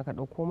maudu'in aka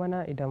ɗauko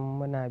mana idan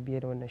muna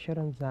biye da wannan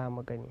shirin za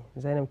mu gani.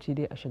 Zainab ci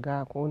dai a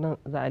shiga ko nan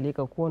za a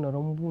leka kowane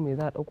rambu me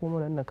za a ɗauko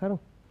mana wannan karin?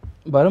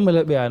 Bari mu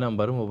laɓe a nan,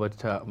 bari mu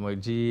bata mu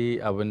ji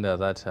abin da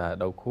za ta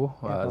ɗauko.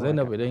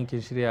 Zainab idan kin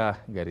shirya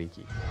gare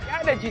ki.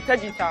 Yada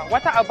jita-jita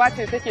wata aba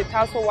ce take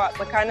tasowa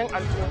tsakanin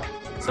al'umma.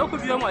 Sai ku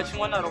biyo mu a cikin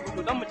wannan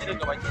rahoto don mu ji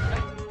daga bakin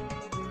ka.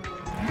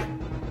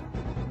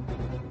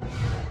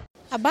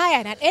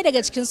 Abaya na ɗaya daga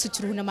cikin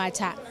suturu na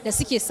mata da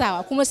suke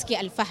sawa kuma suke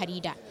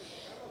alfahari da.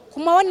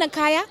 Kuma wannan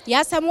kaya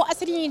ya samo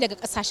asali ne daga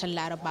ƙasashen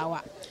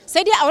Larabawa.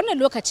 Sai dai a wannan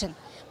lokacin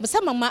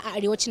musamman ma a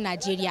arewacin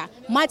Najeriya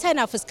mata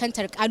na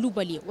fuskantar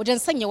kalubale wajen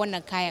sanya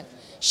wannan kayan.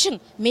 Shin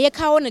me ya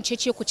kawo wannan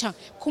cece kucan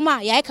kuma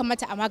ya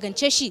kamata a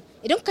magance shi?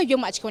 Idan ka biyo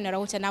mu a cikin wannan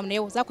rahoton namu na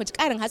yau za ku ji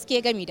ƙarin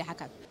haske game da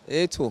hakan.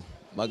 To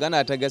magana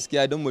ta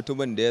gaskiya duk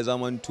mutumin da ya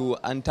zamanto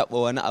an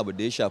taɓa wani abu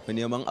da ya shafi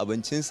neman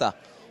abincinsa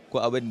ko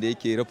abin da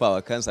yake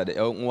rufawa kansa da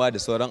 'yan uwa da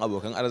sauran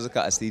abokan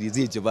arzika asiri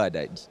zai ji ba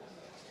daɗi.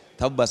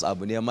 Tabbas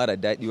abu ne mara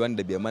daɗi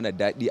wanda bai mana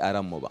daɗi a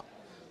ranmu ba.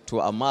 To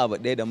amma abu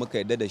ɗaya da muka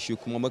yarda da shi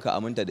kuma muka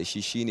aminta da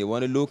shi shine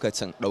wani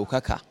lokacin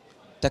ɗaukaka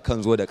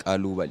takan zo da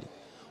ƙalubale.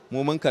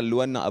 Mu mun kalli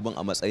wannan abin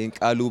a matsayin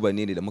ƙalubale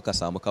ne da muka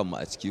samu kanmu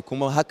a ciki,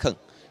 kuma hakan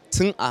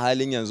tun a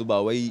halin yanzu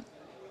ba wai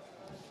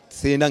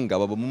sai nan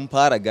gaba ba mun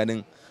fara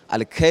ganin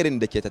alkhairin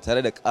da ke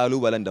tattare da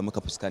ƙalubalen da muka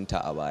fuskanta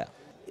a baya.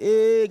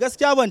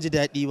 Gaskiya ban ji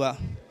daɗi ba.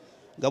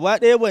 Gaba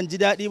ɗaya ban ji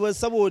daɗi ba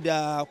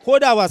saboda ko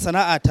da ba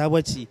sana'a ta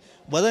bace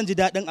ba zan ji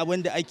daɗin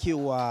abin da ake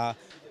wa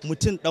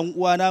mutum dan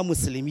uwana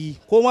musulmi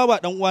ko ma ba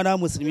dan uwana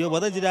musulmi ba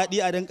zan ji daɗi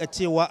a dinka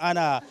cewa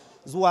ana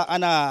zuwa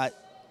ana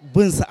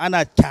bin sa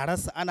ana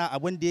kyararsa ana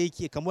abin da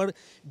yake kamar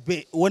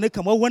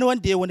wani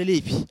wanda ya wani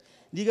laifi.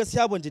 Ni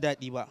gaskiya ban ji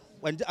daɗi ba,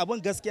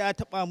 abin gaskiya ya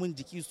taɓa min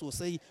jiki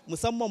sosai,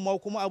 musamman ma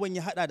kuma abin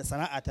ya haɗa da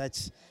sana'a ta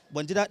ci.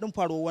 Ban ji daɗin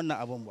faruwar wannan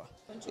abin ba.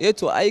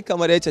 To ai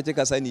kamar yacce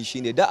kika sani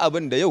shine da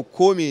abin da yau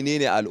ko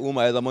menene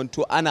al'umma ya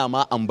zamanto ana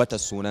ma ambata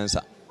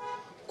sunansa.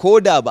 Ko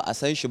da ba a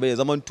san shi ba ya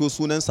zamanto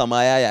sunansa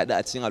ma ya yaɗu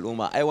a cikin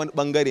al'umma, ai wani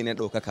bangare ne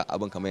ɗaukaka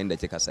abin kamar yadda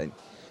kika sani.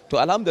 To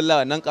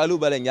alhamdulillah wannan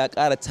kalubalen ya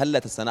ƙara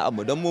tallata sana'ar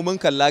mu don mu mun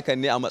kalla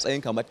kan ne a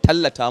matsayin kamar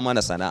tallata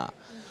mana sana'a.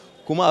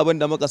 Kuma abin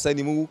da muka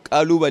sani mu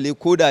kalubale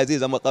ko da zai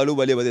zama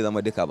kalubale ba zai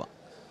zama duka ba.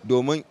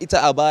 Domin ita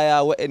a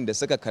baya waɗanda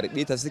suka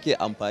karɓe ta suke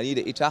amfani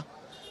da ita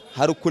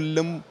har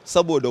kullum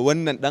saboda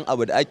wannan ɗan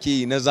abu da ake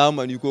yi na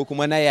zamani ko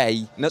kuma na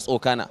yayi na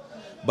tsokana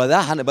ba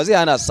zai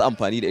hana su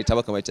amfani da ita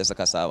ba kamar yadda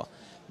suka saba.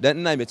 Dan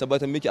ina mai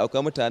tabbatar miki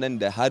akwai mutanen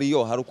da har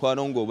yau har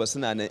kwanan gobe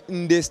suna nan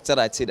in dai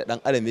sutura ce da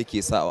dan adam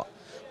yake sawa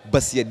ba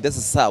su yadda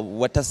su sa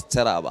wata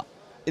sutura ba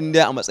in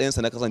dai a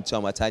matsayinsa na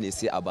kasancewa mata ne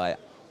sai a baya,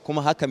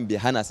 kuma hakan bai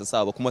hana su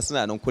sa ba, kuma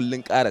suna nan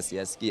kullun ƙara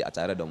siya suke a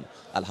tare da mu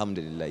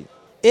alhamdulillah.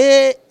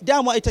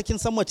 Dama ita kin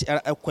san mace yar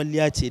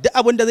kwalliya ce, duk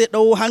abin da zai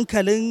dau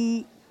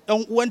hankalin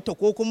yan uwanta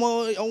ko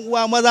kuma yan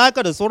uwa maza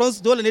haka da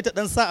sauransu dole ne ta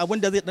dan sa abin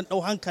da zai dan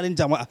dau hankalin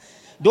jama'a.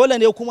 Dole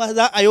ne kuma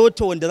za a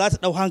yota wanda za ta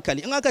dau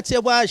hankali. In aka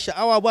ce ba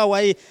sha'awa ba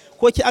waye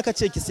ko ki aka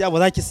ce ki siya ba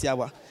za ki siya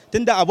ba,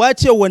 tunda a ba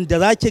ce wanda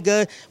za ki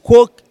ga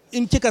ko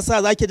in kika sa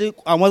za ki ji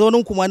a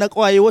mazaunin kuma na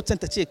kawaye waccan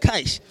ta ce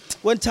kai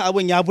wancan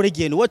abin ya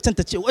burge ni, waccan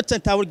ta ce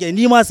waccan ta burge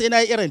ni ma sai na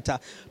yi irin ta.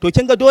 To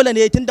kin ga dole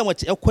ne tunda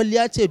mace yar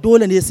kwalliya ce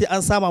dole ne sai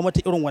an sama mata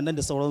irin wannan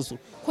da sauransu.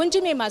 Kun ji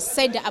me masu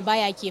sayar da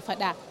abaya ke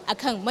faɗa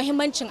akan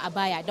muhimmancin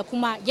abaya da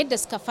kuma yadda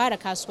suka fara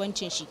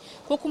kasuwancin shi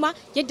ko kuma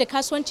yadda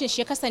kasuwancin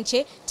shi ya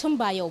kasance tun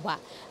ba yau ba.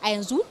 A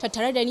yanzu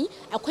tattare da ni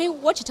akwai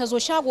wacce ta zo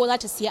shago za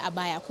ta siya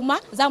abaya kuma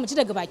za mu ji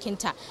daga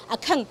bakinta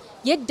akan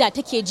yadda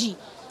take ji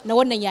na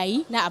wannan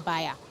yayi na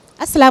abaya.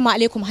 Assalamu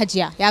alaikum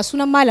Hajiya, ya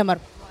sunan malamar?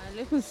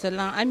 Alaikum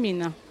salam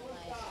Amina.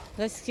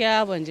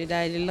 Gaskiya ban ji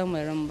daɗin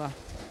lamarin ba,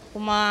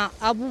 kuma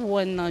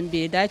abubuwan nan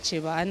bai dace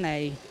ba ana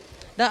yi.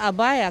 Don a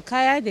baya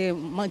kaya da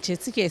mace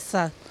suke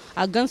sa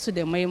a gansu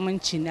da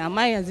muhimmanci ne,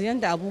 amma yanzu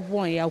yadda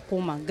abubuwan ya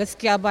koma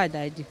gaskiya ba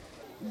daɗi.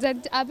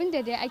 Abin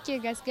da dai ake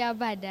gaskiya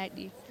ba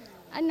daɗi.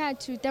 ana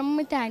cutan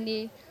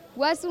mutane,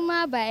 wasu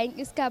ma ba 'yan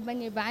iska ba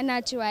ne ba,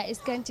 ana cewa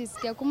iskanci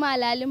suke kuma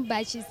alalin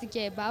bashi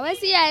suke ba,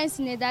 wasu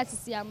iyayensu ne za su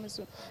siya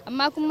musu,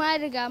 amma kuma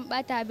riga an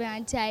bata bin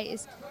an ci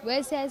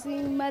wai sai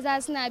sun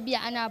maza suna biya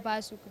ana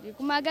ba su kuɗi,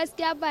 kuma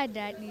gaskiya ba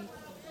daɗi,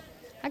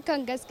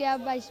 hakan gaskiya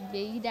ba shi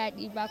bai yi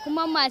daɗi ba,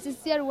 kuma masu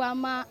siyarwa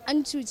ma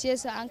an cuce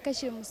su an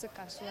kashe musu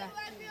kasuwa.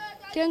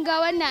 Kin ga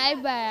wannan ai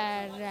ba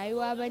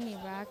rayuwa ba ne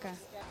ba haka.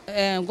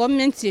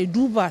 Gwamnati ya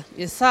duba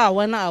ya sa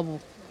wani abu,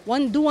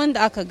 duk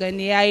wanda aka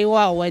gani ya yi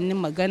wa wani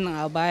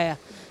magana a baya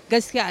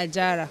gaskiya a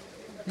jara,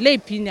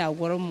 laifi ne a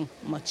gurin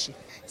mace.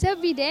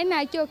 Saboda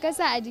yana kyau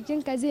kasa a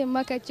jikinka zai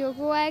maka kyau,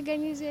 kowa ya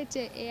gani zai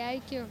ce ya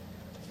yi kyau.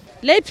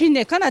 Laifi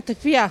ne kana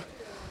tafiya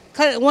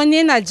wani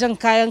yana jan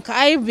kayan ka,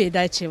 ai bai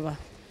dace ba.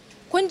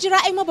 Kun ji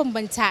ra'ayi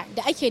mabambanta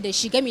da ake da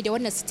shi game da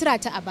wannan sutura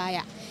ta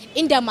abaya,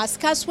 inda masu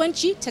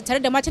kasuwanci tattare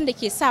da matan da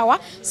ke sawa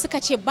suka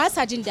ce ba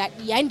sa jin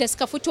daɗi yayin da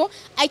suka fito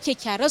ake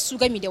kyarar su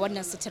game da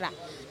wannan sutura.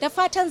 Da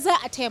fatan za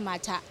a taya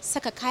mata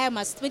saka kaya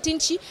masu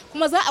mutunci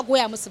kuma za a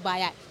goya musu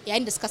baya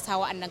yayin da suka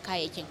sawa annan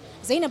kayayyakin.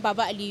 Zainab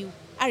Baba Aliyu,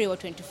 Arewa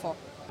 24.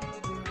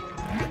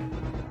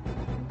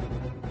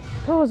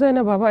 To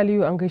Zainab Baba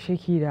Aliyu an gaishe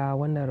ki da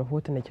wannan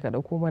rahoton da kika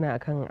dauko mana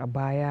akan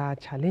abaya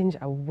challenge,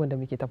 abubuwan da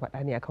muke ta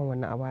faɗa ne akan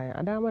wannan abaya.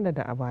 A dama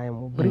da abayan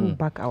mu, bring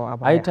back our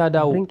abaya. Ai ta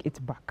dawo. Bring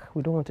it back.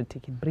 We don't want to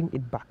take it, bring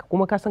it back.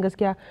 Kuma ka san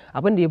gaskiya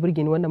abin da ya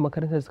burge ni wannan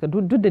makarantar suka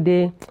duk da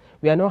dai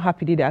we are not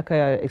happy da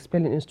aka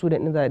expelling in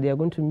student din da they are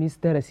going to miss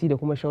darasi da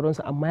kuma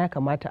shauransu, amma ya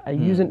kamata a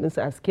using din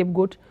su as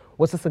scapegoat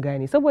wasu su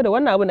gane, saboda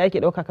wannan abin da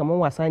ake dauka kamar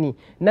wasa ne,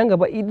 nan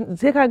gaba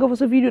sai ka ga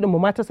wasu video din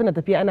mata suna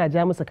tafiya ana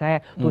ja musu kaya,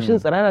 to shin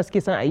tsirara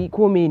suke son a yi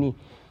ko mene,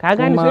 ka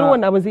gane shi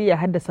wannan abin zai iya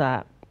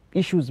haddasa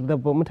issues da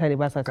mutane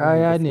ba sa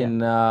kaya ne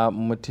na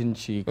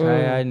mutunci,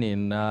 kaya ne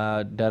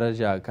na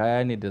daraja,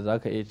 kaya ne da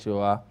zaka iya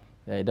cewa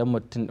idan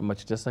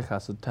mace ta saka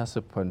su ta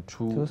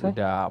siffantu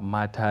da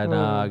mata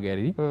na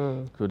gari,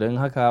 to don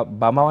haka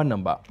ba ma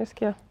wannan ba,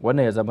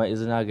 wannan ya zama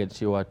izina ga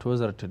cewa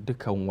tozarta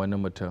dukan wani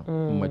mutum,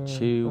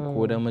 mace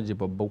ko namiji,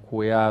 babba ko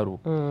yaro,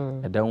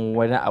 idan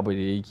wani abu da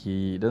yake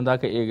yi, idan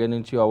zaka iya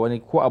ganin cewa wani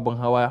ko abin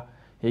hawa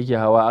yake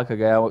hawa aka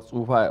ga ya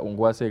tsufa a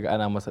unguwa sai ga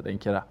ana masa dan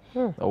kira,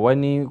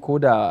 wani ko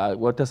da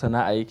wata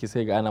sana'a yake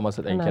sai ga ana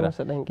masa dan kira.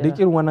 Duk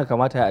irin wannan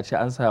kamata a ce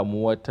an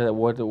samu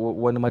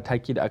wani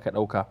mataki da aka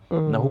dauka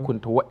na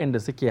hukunta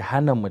waɗanda suke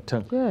hana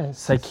mutum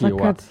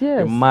sakewa,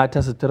 in ma ta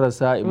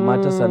suturarsa, in ma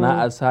ta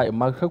sana'arsa, in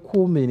ma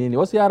ko menene.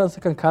 Wasu yaran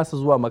sukan kasa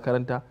zuwa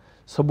makaranta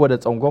saboda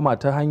tsangwama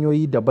ta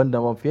hanyoyi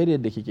daban-daban fiye da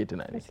yadda kike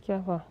tunani.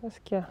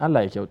 Gaskiya.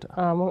 Allah ya kyauta.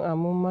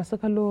 Amin. Masu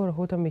kallo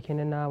rahoton muke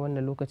na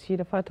wannan lokaci,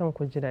 da fatan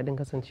ku ji daɗin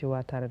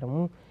kasancewa tare da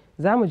mu.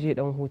 Za mu je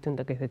dan hutun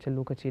takaitaccen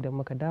lokaci don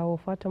muka dawo.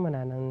 Fatima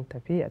na nan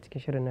tafe a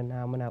cikin shirin nan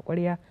na muna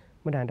ƙwarya,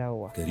 muna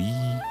dawowa. Gari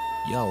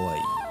ya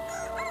waye.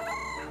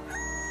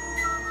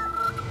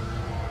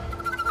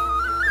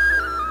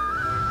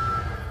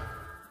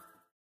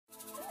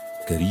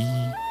 Gari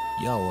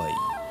ya waye.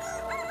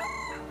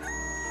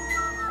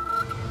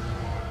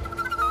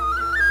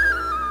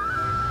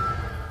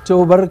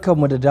 To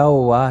barkanmu da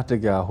dawowa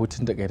daga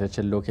hutun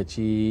takaitaccen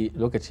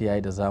lokaci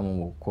yayi da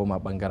zamu koma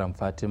bangaren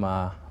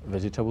Fatima.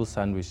 Vegetable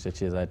sandwich ta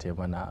ce za ta yi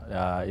mana,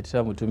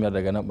 ita mutumiyar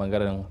daga nan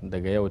bangaren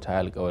daga yau ta yi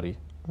alkawari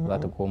za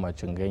ta koma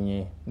cin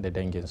ganye da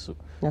danginsu.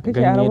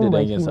 Ganye da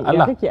danginsu.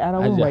 Allah kake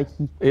aramun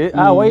baki.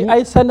 Wai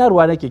ai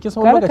sanarwa nake, kin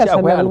san lokaci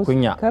akwai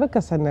alkunya. Kar ka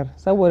sanar,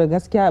 saboda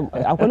gaskiya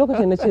akwai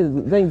lokacin na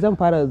ce zan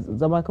fara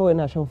zama kawai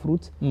ina shan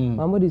fruit.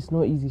 Muhammadu is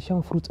no easy,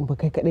 shan fruit in ba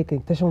kai kadai kai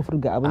ta shan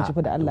fruit ga abinci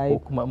fa da Allah ya.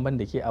 Kuma ban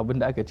da ke abin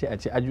da aka ce a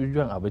ce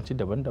ajujuwan abinci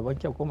daban-daban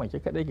ke koma ke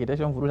kadai ke ta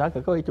shan fruit,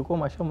 haka kawai ki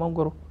koma shan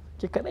mangoro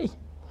ke kadai.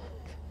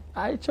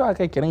 Ai cewa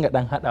kai ki ringa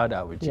dan hadawa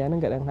da abinci. Ya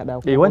ringa dan hadawa.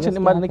 Wancan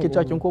din ma da nake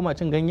cewa kin koma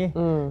cin ganye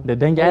da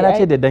dangi, ana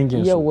ce da dangin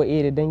su. Yawwa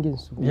da dangin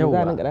su. Za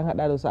ringa dan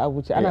hada da su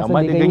abinci. Ana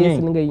son da ganye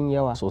su ringa yin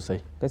yawa. Sosai.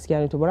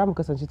 Gaskiya ne, to bara mu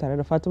kasance tare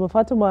da Fatima.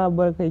 Fatima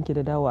barkanki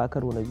da dawowa a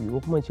karo na biyu, ko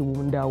kuma ce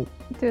mun dawo.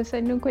 To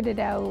sannun ku da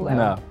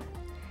dawowa.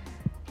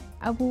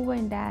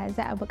 Abubuwan da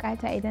za a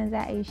bukata idan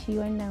za a yi shi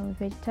wannan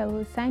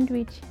vegetable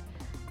sandwich,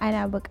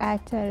 ana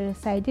bukatar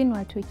sardine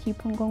wato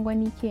kifin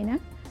gwangwani kenan,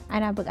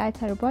 ana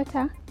bukatar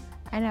butter,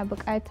 ana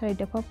buƙatar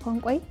dafaffen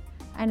kwai,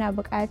 ana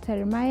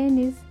buƙatar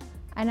mayonnaise,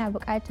 ana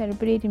buƙatar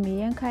biredi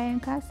mai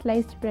yanka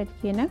sliced bread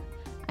kenan,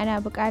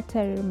 ana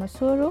buƙatar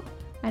masoro,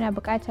 ana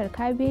buƙatar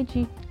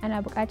kabeji, ana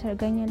buƙatar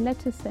ganyen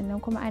lettuce, sannan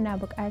kuma ana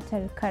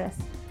buƙatar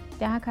karas.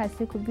 Don haka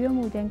sai ku biyo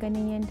mu don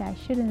ganin yadda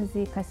shirin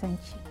zai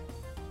kasance.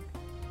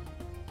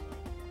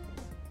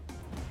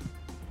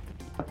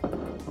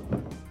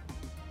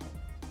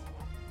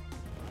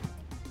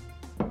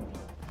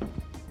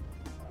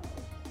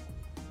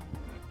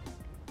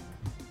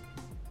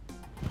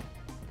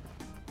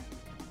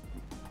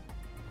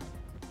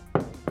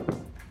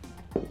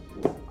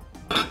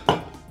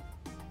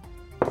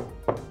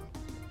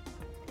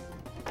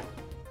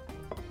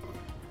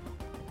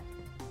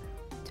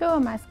 To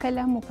masu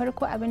kallon mu,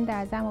 farko abin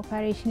da za mu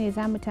fara shi ne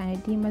za mu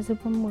tanadi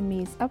mazubin mu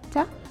mai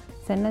tsafta,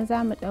 sannan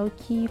za mu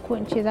ɗauki ko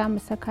in ce za mu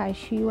saka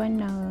shi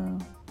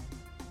wannan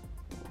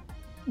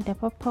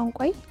dafaffen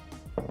kwai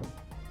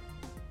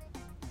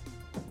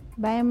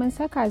bayan mun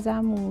saka za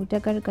mu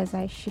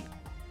dagargaza shi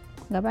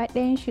gaba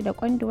ɗayan shi da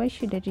kwanduwar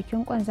shi da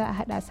jikin kwan za a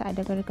haɗa su a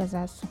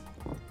dagargaza su.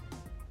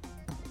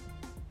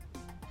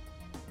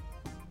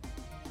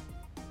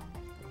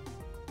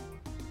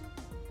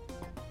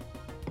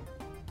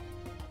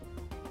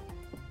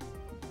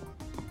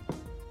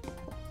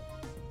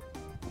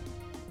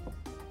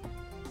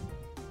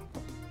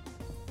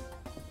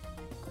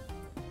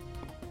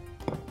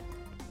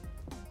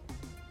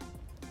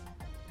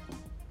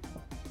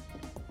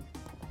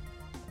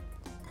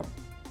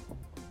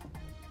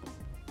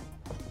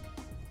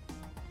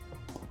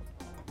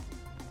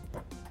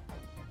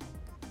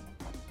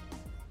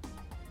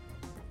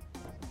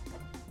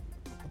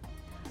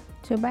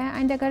 To bayan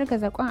an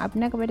dagargaza kwan, abu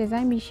na gaba da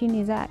zamu yi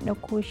shine za a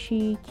ɗauko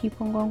shi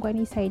kifin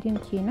gwangwani sardine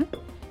kenan,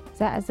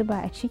 za a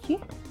zuba a ciki,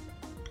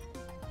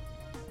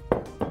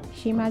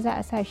 shi ma za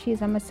a sa shi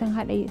zama sun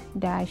haɗa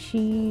da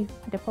shi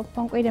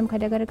dafaffen kwai da muka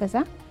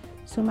dagargaza,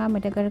 su ma mu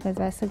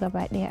dagargaza su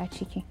gaba ɗaya a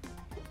ciki.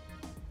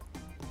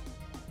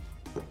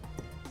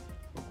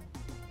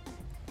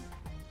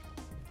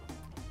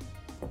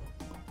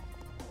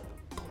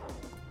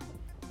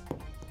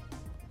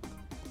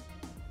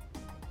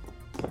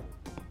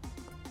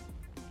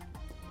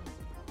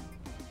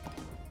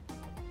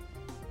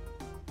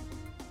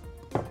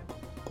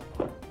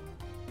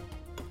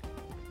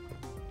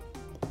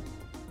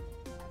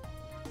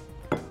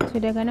 To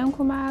daga nan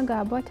kuma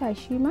ga bota,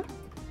 shi ma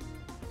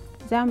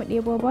za mu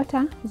ɗebo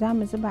bota za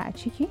mu zuba a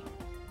ciki,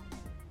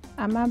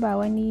 amma ba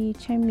wani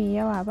can mai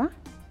yawa ba.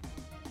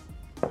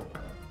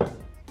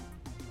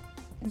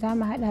 Za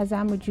mu haɗa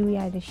za mu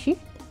juya da shi.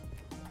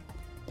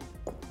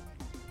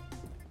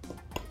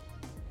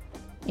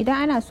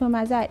 Idan ana so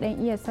ma za a ɗan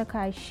iya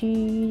saka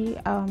shi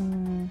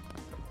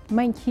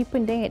man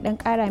kifin don ya ɗan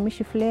ƙara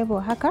mishi flavor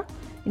haka.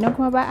 Idan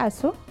kuma ba a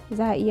so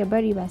za a iya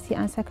bari ba sai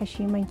an saka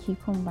shi man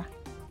kifin ba.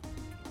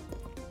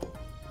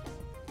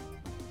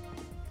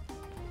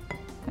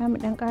 Za mu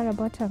ɗan ƙara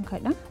button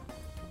kaɗan.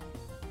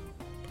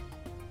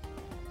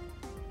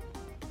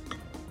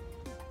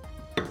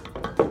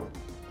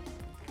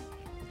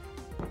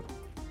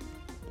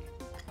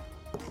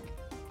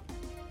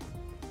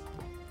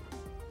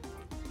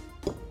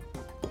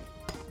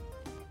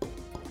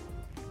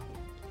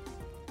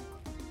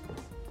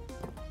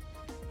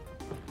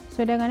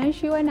 So daga nan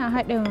shi wannan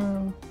haɗin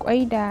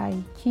ƙwai da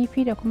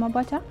kifi da kuma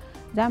butter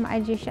za mu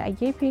ajiye shi a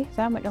gefe,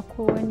 za mu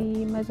ɗauko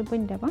wani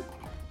mazubin daban.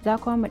 Za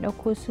kuma mu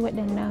ɗauko su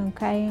waɗannan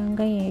kayan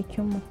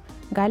ganyayyakinmu.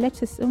 Ga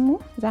lettuce ɗinmu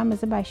za mu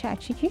zuba shi a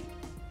ciki,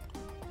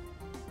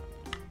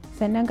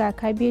 sannan ga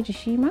kabeji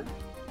shi ma,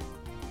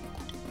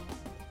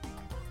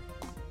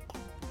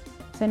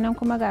 sannan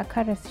kuma ga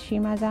karas shi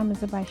ma za mu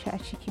zuba shi a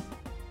ciki.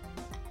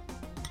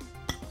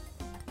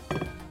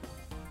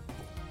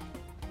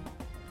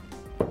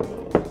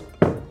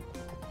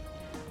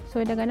 So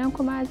daga nan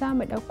kuma za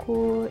mu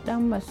ɗauko ɗan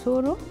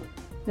masoro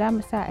za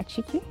mu sa a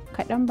ciki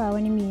kaɗan, ba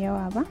wani mai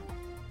yawa ba.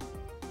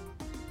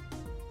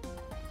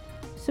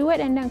 Su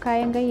waɗannan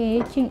kayan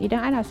ganyayyakin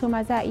idan ana so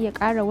ma za a iya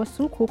ƙara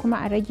wasu ko kuma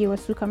a rage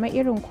wasu, kamar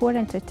irin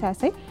koren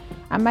tattasai,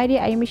 amma dai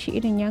a yi mishi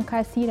irin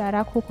yanka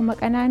sirara ko kuma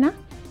ƙanana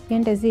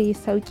yanda zai yi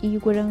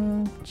sauƙi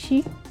gurin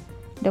ci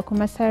da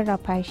kuma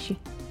sarrafa shi.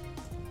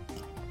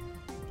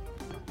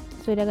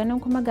 So daga nan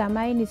kuma ga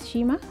mayonnaise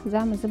shi ma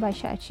za mu zuba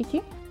shi a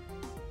ciki.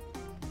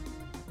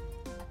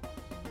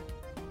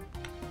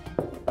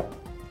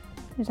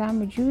 Za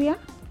mu juya.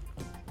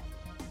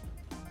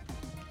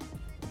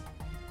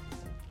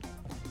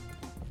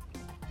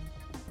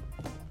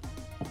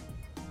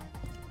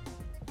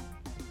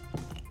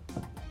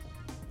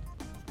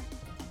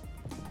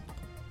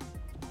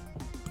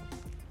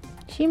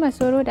 Shi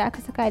masoro da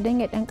aka saka don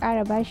ya ɗan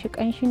ƙara bashi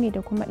ƙanshi ne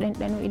da kuma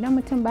ɗanɗano. Idan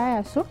mutum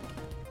baya so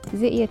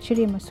zai iya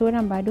cire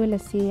masoron, ba dole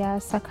sai ya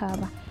saka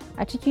ba.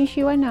 A cikin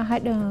shi wannan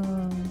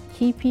haɗin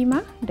kifi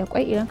ma da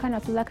ƙwai, idan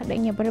kana so zaka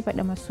ɗan iya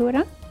barbaɗa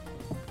masoron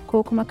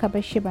ko kuma ka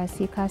bar shi ba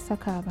sai ka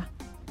saka ba.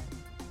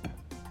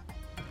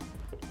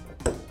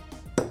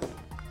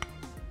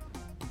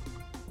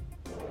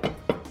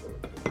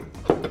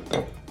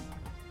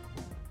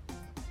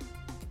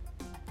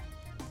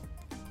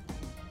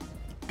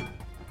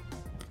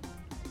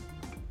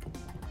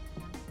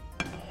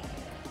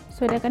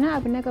 So daga nan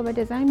abu na gaba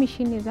da zamu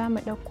shine zamu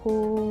ɗauko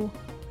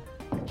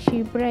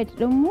shi bread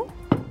ɗinmu.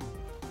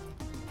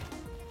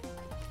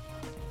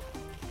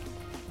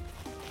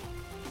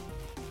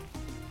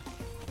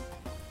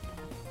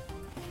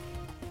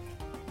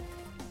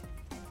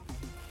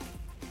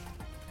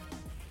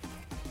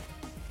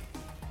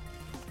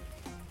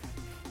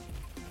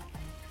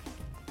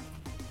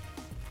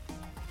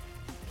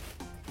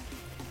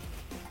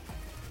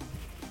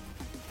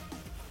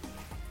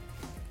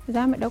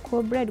 Za mu ɗauko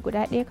bread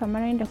guda ɗaya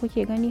kamar yadda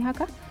kuke gani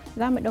haka.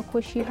 Za mu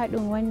ɗauko shi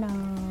haɗin wannan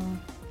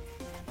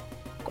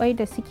ƙwai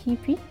da su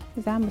kifi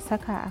za mu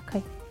saka a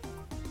kai.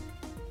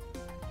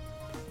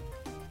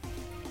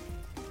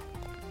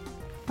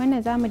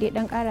 Wannan za mu dai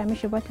ɗan ƙara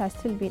mishi butter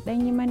still bai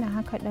ɗan yi mana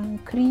haka ɗan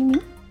creamy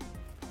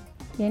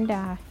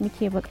yadda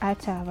muke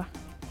buƙata ba.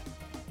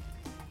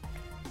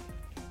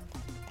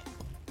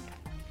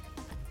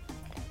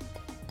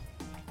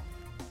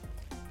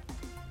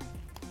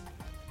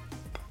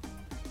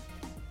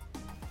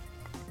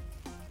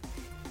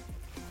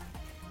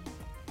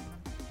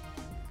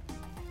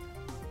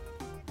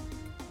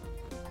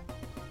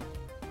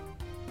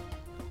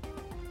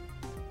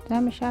 za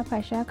mu shafa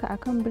shi haka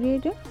akan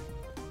biredin.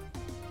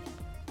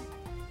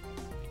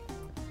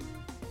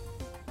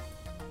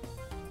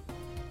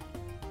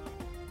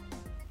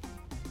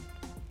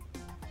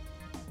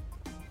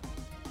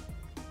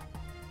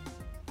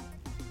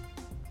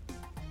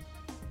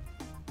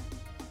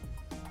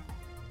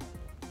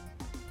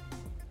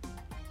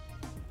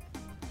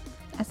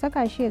 A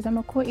saka shi ya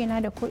zama ko'ina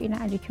da ko'ina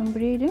a jikin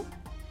biredin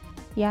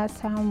ya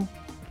samu.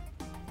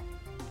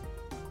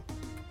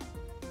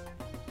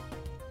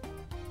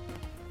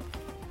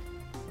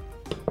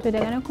 To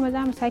daga nan kuma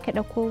za mu sake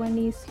ɗauko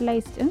wani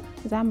slice ɗin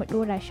za mu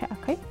ɗora shi a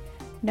kai.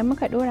 Da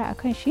muka ɗora a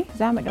kan shi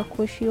za mu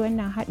ɗauko shi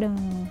wannan haɗin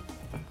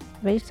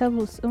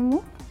vegetables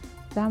ɗinmu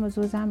za mu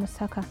zo za mu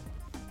saka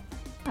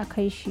a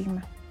kai shi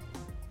ma.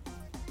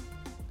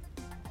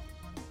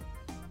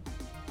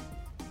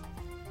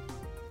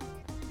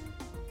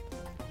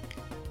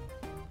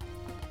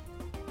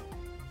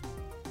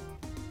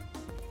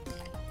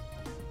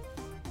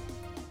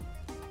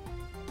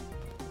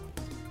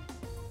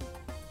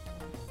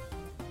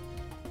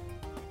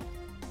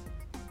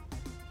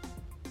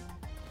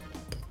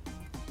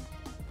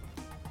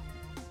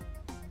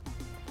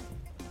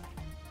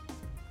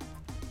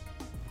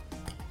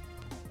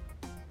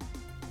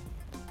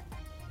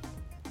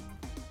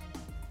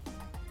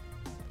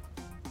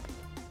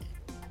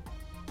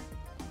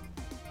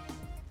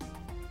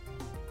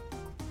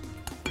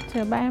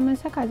 To bayan mun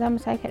saka za mu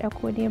sake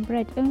ɗauko dai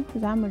bread ɗin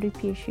za mu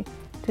rufe shi.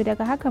 To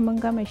daga haka mun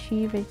gama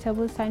shi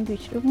vegetable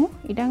sandwich ɗinmu.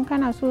 Idan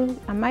kana so,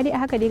 amma dai a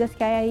haka dai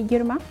gaskiya ya yi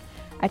girma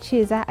a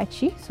ce za a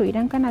ci. So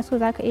idan kana so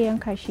za ka iya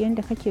yanka shi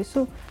yadda kake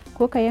so,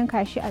 ko ka yanka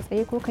shi a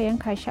tsaye ko ka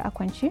yanka shi a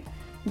kwance,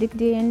 duk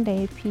dai yanda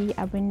ya fi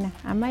abin nan.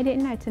 Amma dai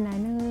ina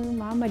tunanin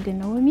Muhammad da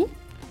Naomi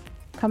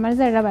kamar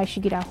zan raba shi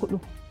gida 4.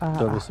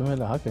 To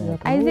bismillah, hakan ya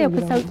Ai zai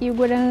fi sauki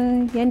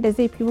gurin yanda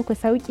zai fi muku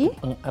sauki.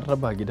 an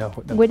raba gida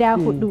 4. Guda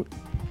 4.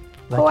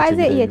 Kowa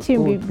zai iya cin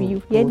biyu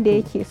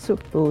yadda yake so.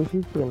 To shi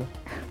kenan.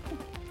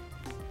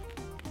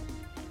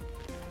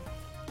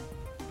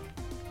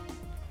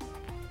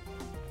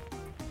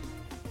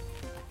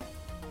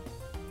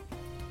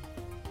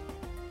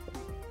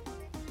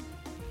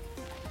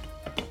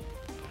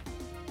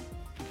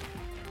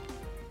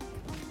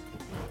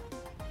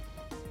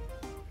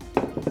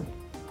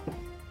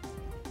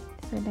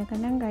 So daga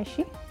nan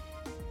gashi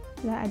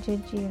za a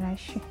jejjera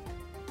shi.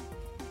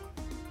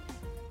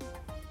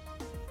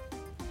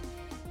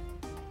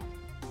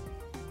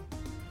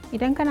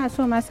 Idan kana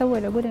so ma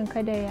saboda gudun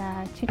kada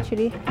ya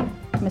ciccire,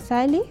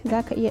 misali za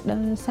ka iya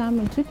ɗan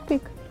samun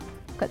toothpick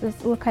ka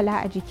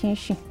tsatsokala a jikin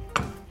shi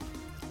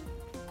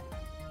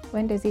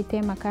wanda zai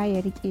taimaka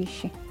ya riƙe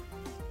shi.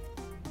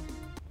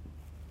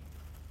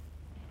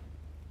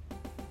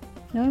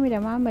 Naomi da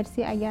Muhammad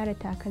sai a gyara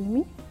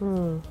takalmi.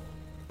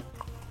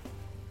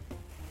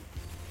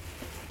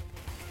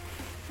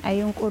 A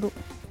yunƙuru.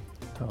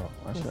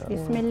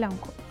 Bismillah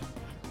ku.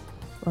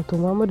 Wato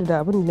Muhammadu,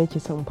 da abin da nake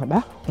son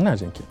faɗa. Ina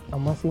jin ki.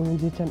 Amma sai mun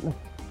je can ɗin.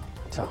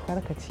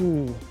 Kar ka ce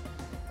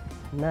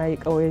na yi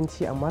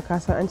ƙauyanci, amma ka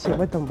san an ce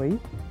tambayi.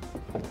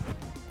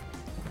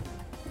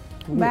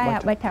 Baya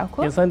ɓata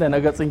ko? Kin san da na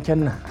ga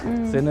tsinken nan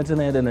sai na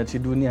tuna yadda na ci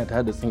duniya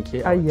ta da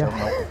tsinke a wancan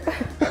mako.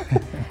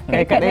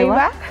 Kai kadai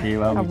ba?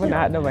 Abu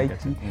na haɗa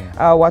baki.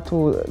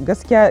 Wato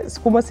gaskiya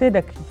kuma sai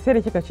da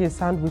kika ce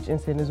sandwich in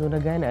sai na zo na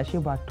gane ashe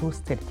ba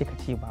toasted kika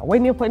ce ba. Wai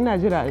ne fa ina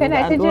jira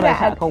kana ta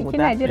jira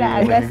kina jira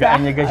a gasa.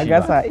 A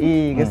gasa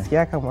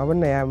gaskiya kam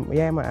abin nan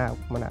ya yi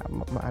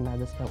ma'ana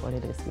gaskiya kwarai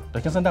da gaske. Da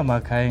kin san da ma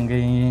kayan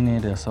ganye ne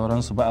da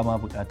sauransu ba a ma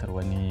buƙatar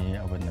wani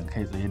abin nan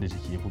kai tsaye da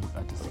jiki ya fi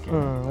buƙatar su kai.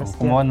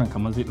 Kuma wannan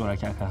kamar zai ɗora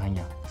ki akan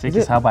hanya. Sai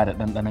ki saba da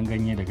ɗanɗanon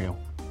ganye daga yau.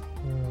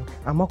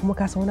 Amma kuma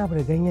ka san wani abu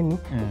da ganyen ne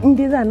in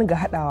dai za a ninga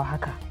haɗawa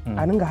haka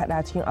a ninga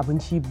haɗa cikin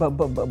abinci ba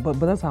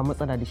zan samu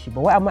matsala da shi ba.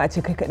 Wai amma a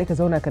ce kai kaɗai ka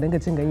zauna ka dinga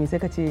cin ganye sai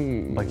ka ce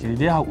ba ki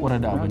dai haƙura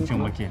da abincin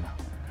ba kenan.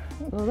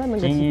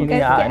 Kin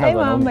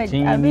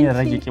yi niyyar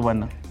rage kiban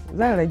nan.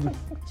 Zan rage.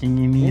 Kin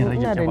yi niyyar rage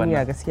kiban nan. Ina da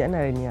niyya gaskiya, ina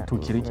da niyya. To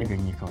ki rike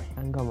ganye kawai.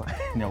 An gama.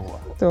 Yawwa.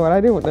 To wala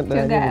dai mu dan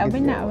dana. Ga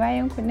abin nan a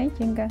bayan ku nan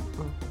kin ga.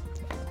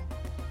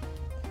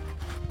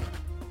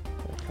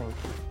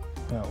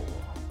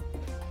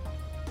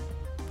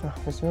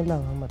 Bismillah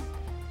Muhammad.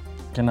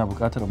 Kina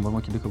buƙatar in bar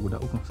maki duka guda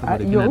 3 saboda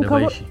kina da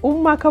bashi.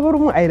 In ma ka bar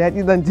mu ai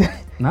daɗi zan je.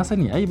 Na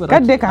sani ai ba.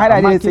 Kadda ka hada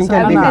da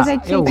tsinken abin da zai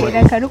ce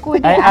da ka riko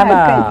da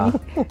hankali.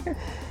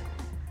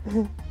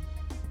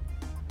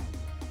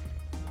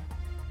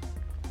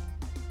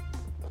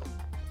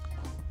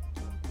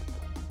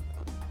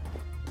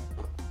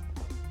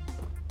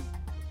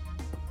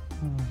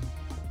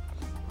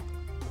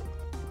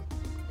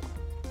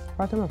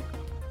 Fatima.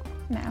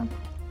 Na'am.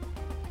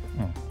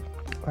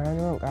 Ƙwaya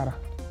neman ƙara.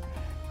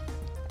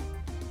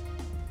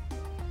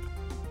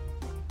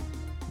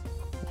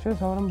 Shin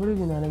sauran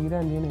biredi na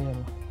gida ne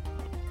yarwa?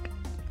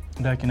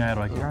 Da kina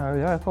yarwa ke?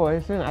 Ya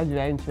kawai sai na ajiye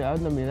yayin cewa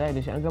wannan mai zai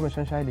da shi an gama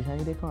shan shayi da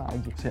shayi dai kawai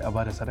ajiye. Sai a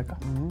bada sadaka?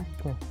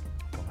 To.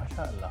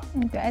 masha Allah.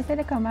 To ai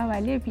sadaka ma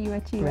ba laifi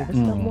wace ba.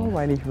 Gaskiya kuma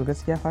ba laifi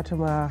gaskiya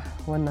Fatima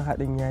wannan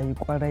haɗin yayi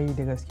kwarai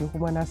da gaske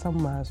kuma na san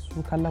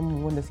masu kallon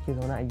mu wanda suke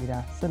zaune a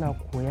gida suna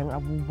koyan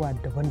abubuwa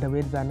daban-daban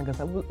yadda zanen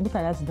gasa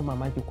mutane su da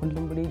mamaki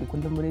kullum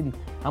biredi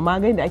amma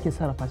ga yadda ake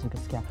sarrafa shi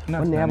gaskiya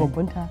wannan ya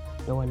bambanta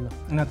da wannan.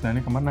 Ina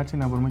tunani kamar na ce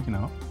na bar miki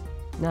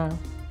na.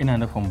 Ina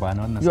nufin ba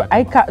na wannan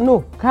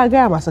sakamako. Ka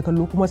gaya masu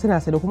kallo kuma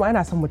suna sai da kuma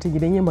ana son mutum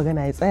idan yin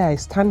magana ya tsaya ya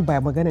stand by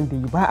maganar da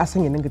yi ba a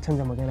son ya dinga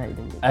canza magana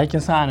idan yi.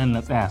 Aikin sa nan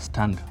na tsaya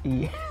stand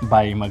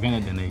by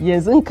magana da na yi.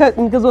 Yanzu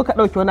in ka zo ka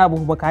dauki wani abu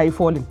kuma ka yi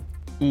falling.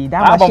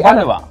 Dama shi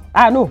ana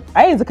ba. No,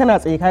 ai yanzu kana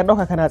tsaye ka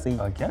dauka kana tsaye.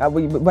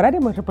 Bara dai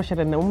mu tafi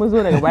shirin nan mun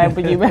zo daga bayan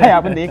fage bai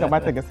abin da ya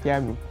kamata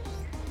gaskiya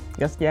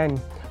ne.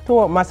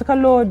 To masu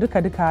kallo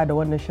duka-duka da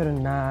wannan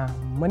shirin na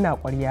muna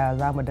ƙwarya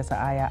za mu dasa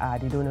aya a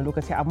daidai wani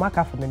lokaci amma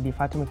kafin nan dai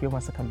Fatima ke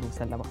masu kallo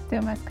sallama. To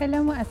masu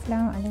kallon mu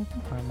assalamu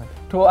alaikum.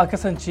 To a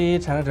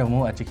kasance tare da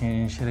mu a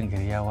cikin shirin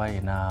gari ya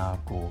waye na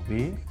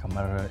gobe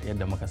kamar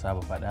yadda muka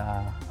saba faɗa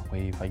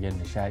akwai fagen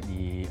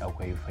nishaɗi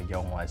akwai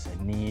fagen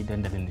wasanni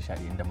dandalin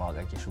nishaɗi inda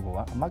mawaka ke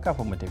shigowa amma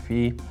kafin mu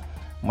tafi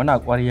muna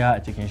ƙwarya a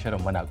cikin shirin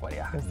muna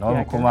ƙwarya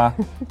normal kuma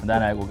da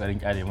na yi ƙoƙarin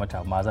kyale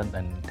mata ma zan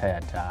dan taya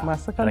ta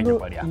rage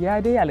ƙwarya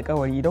ya dai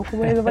alƙawari idan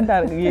kuma ya zama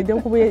da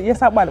idan kuma ya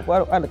saba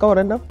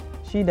alƙawarin nan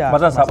shi da ba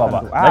zan saba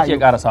ba ake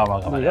ƙara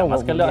saba gaba ɗaya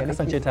masu kallo a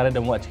kasance tare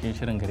da mu a cikin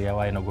shirin gari ya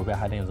waye na gobe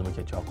halin yanzu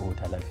muke cewa ko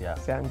huta lafiya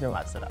sai an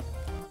jima.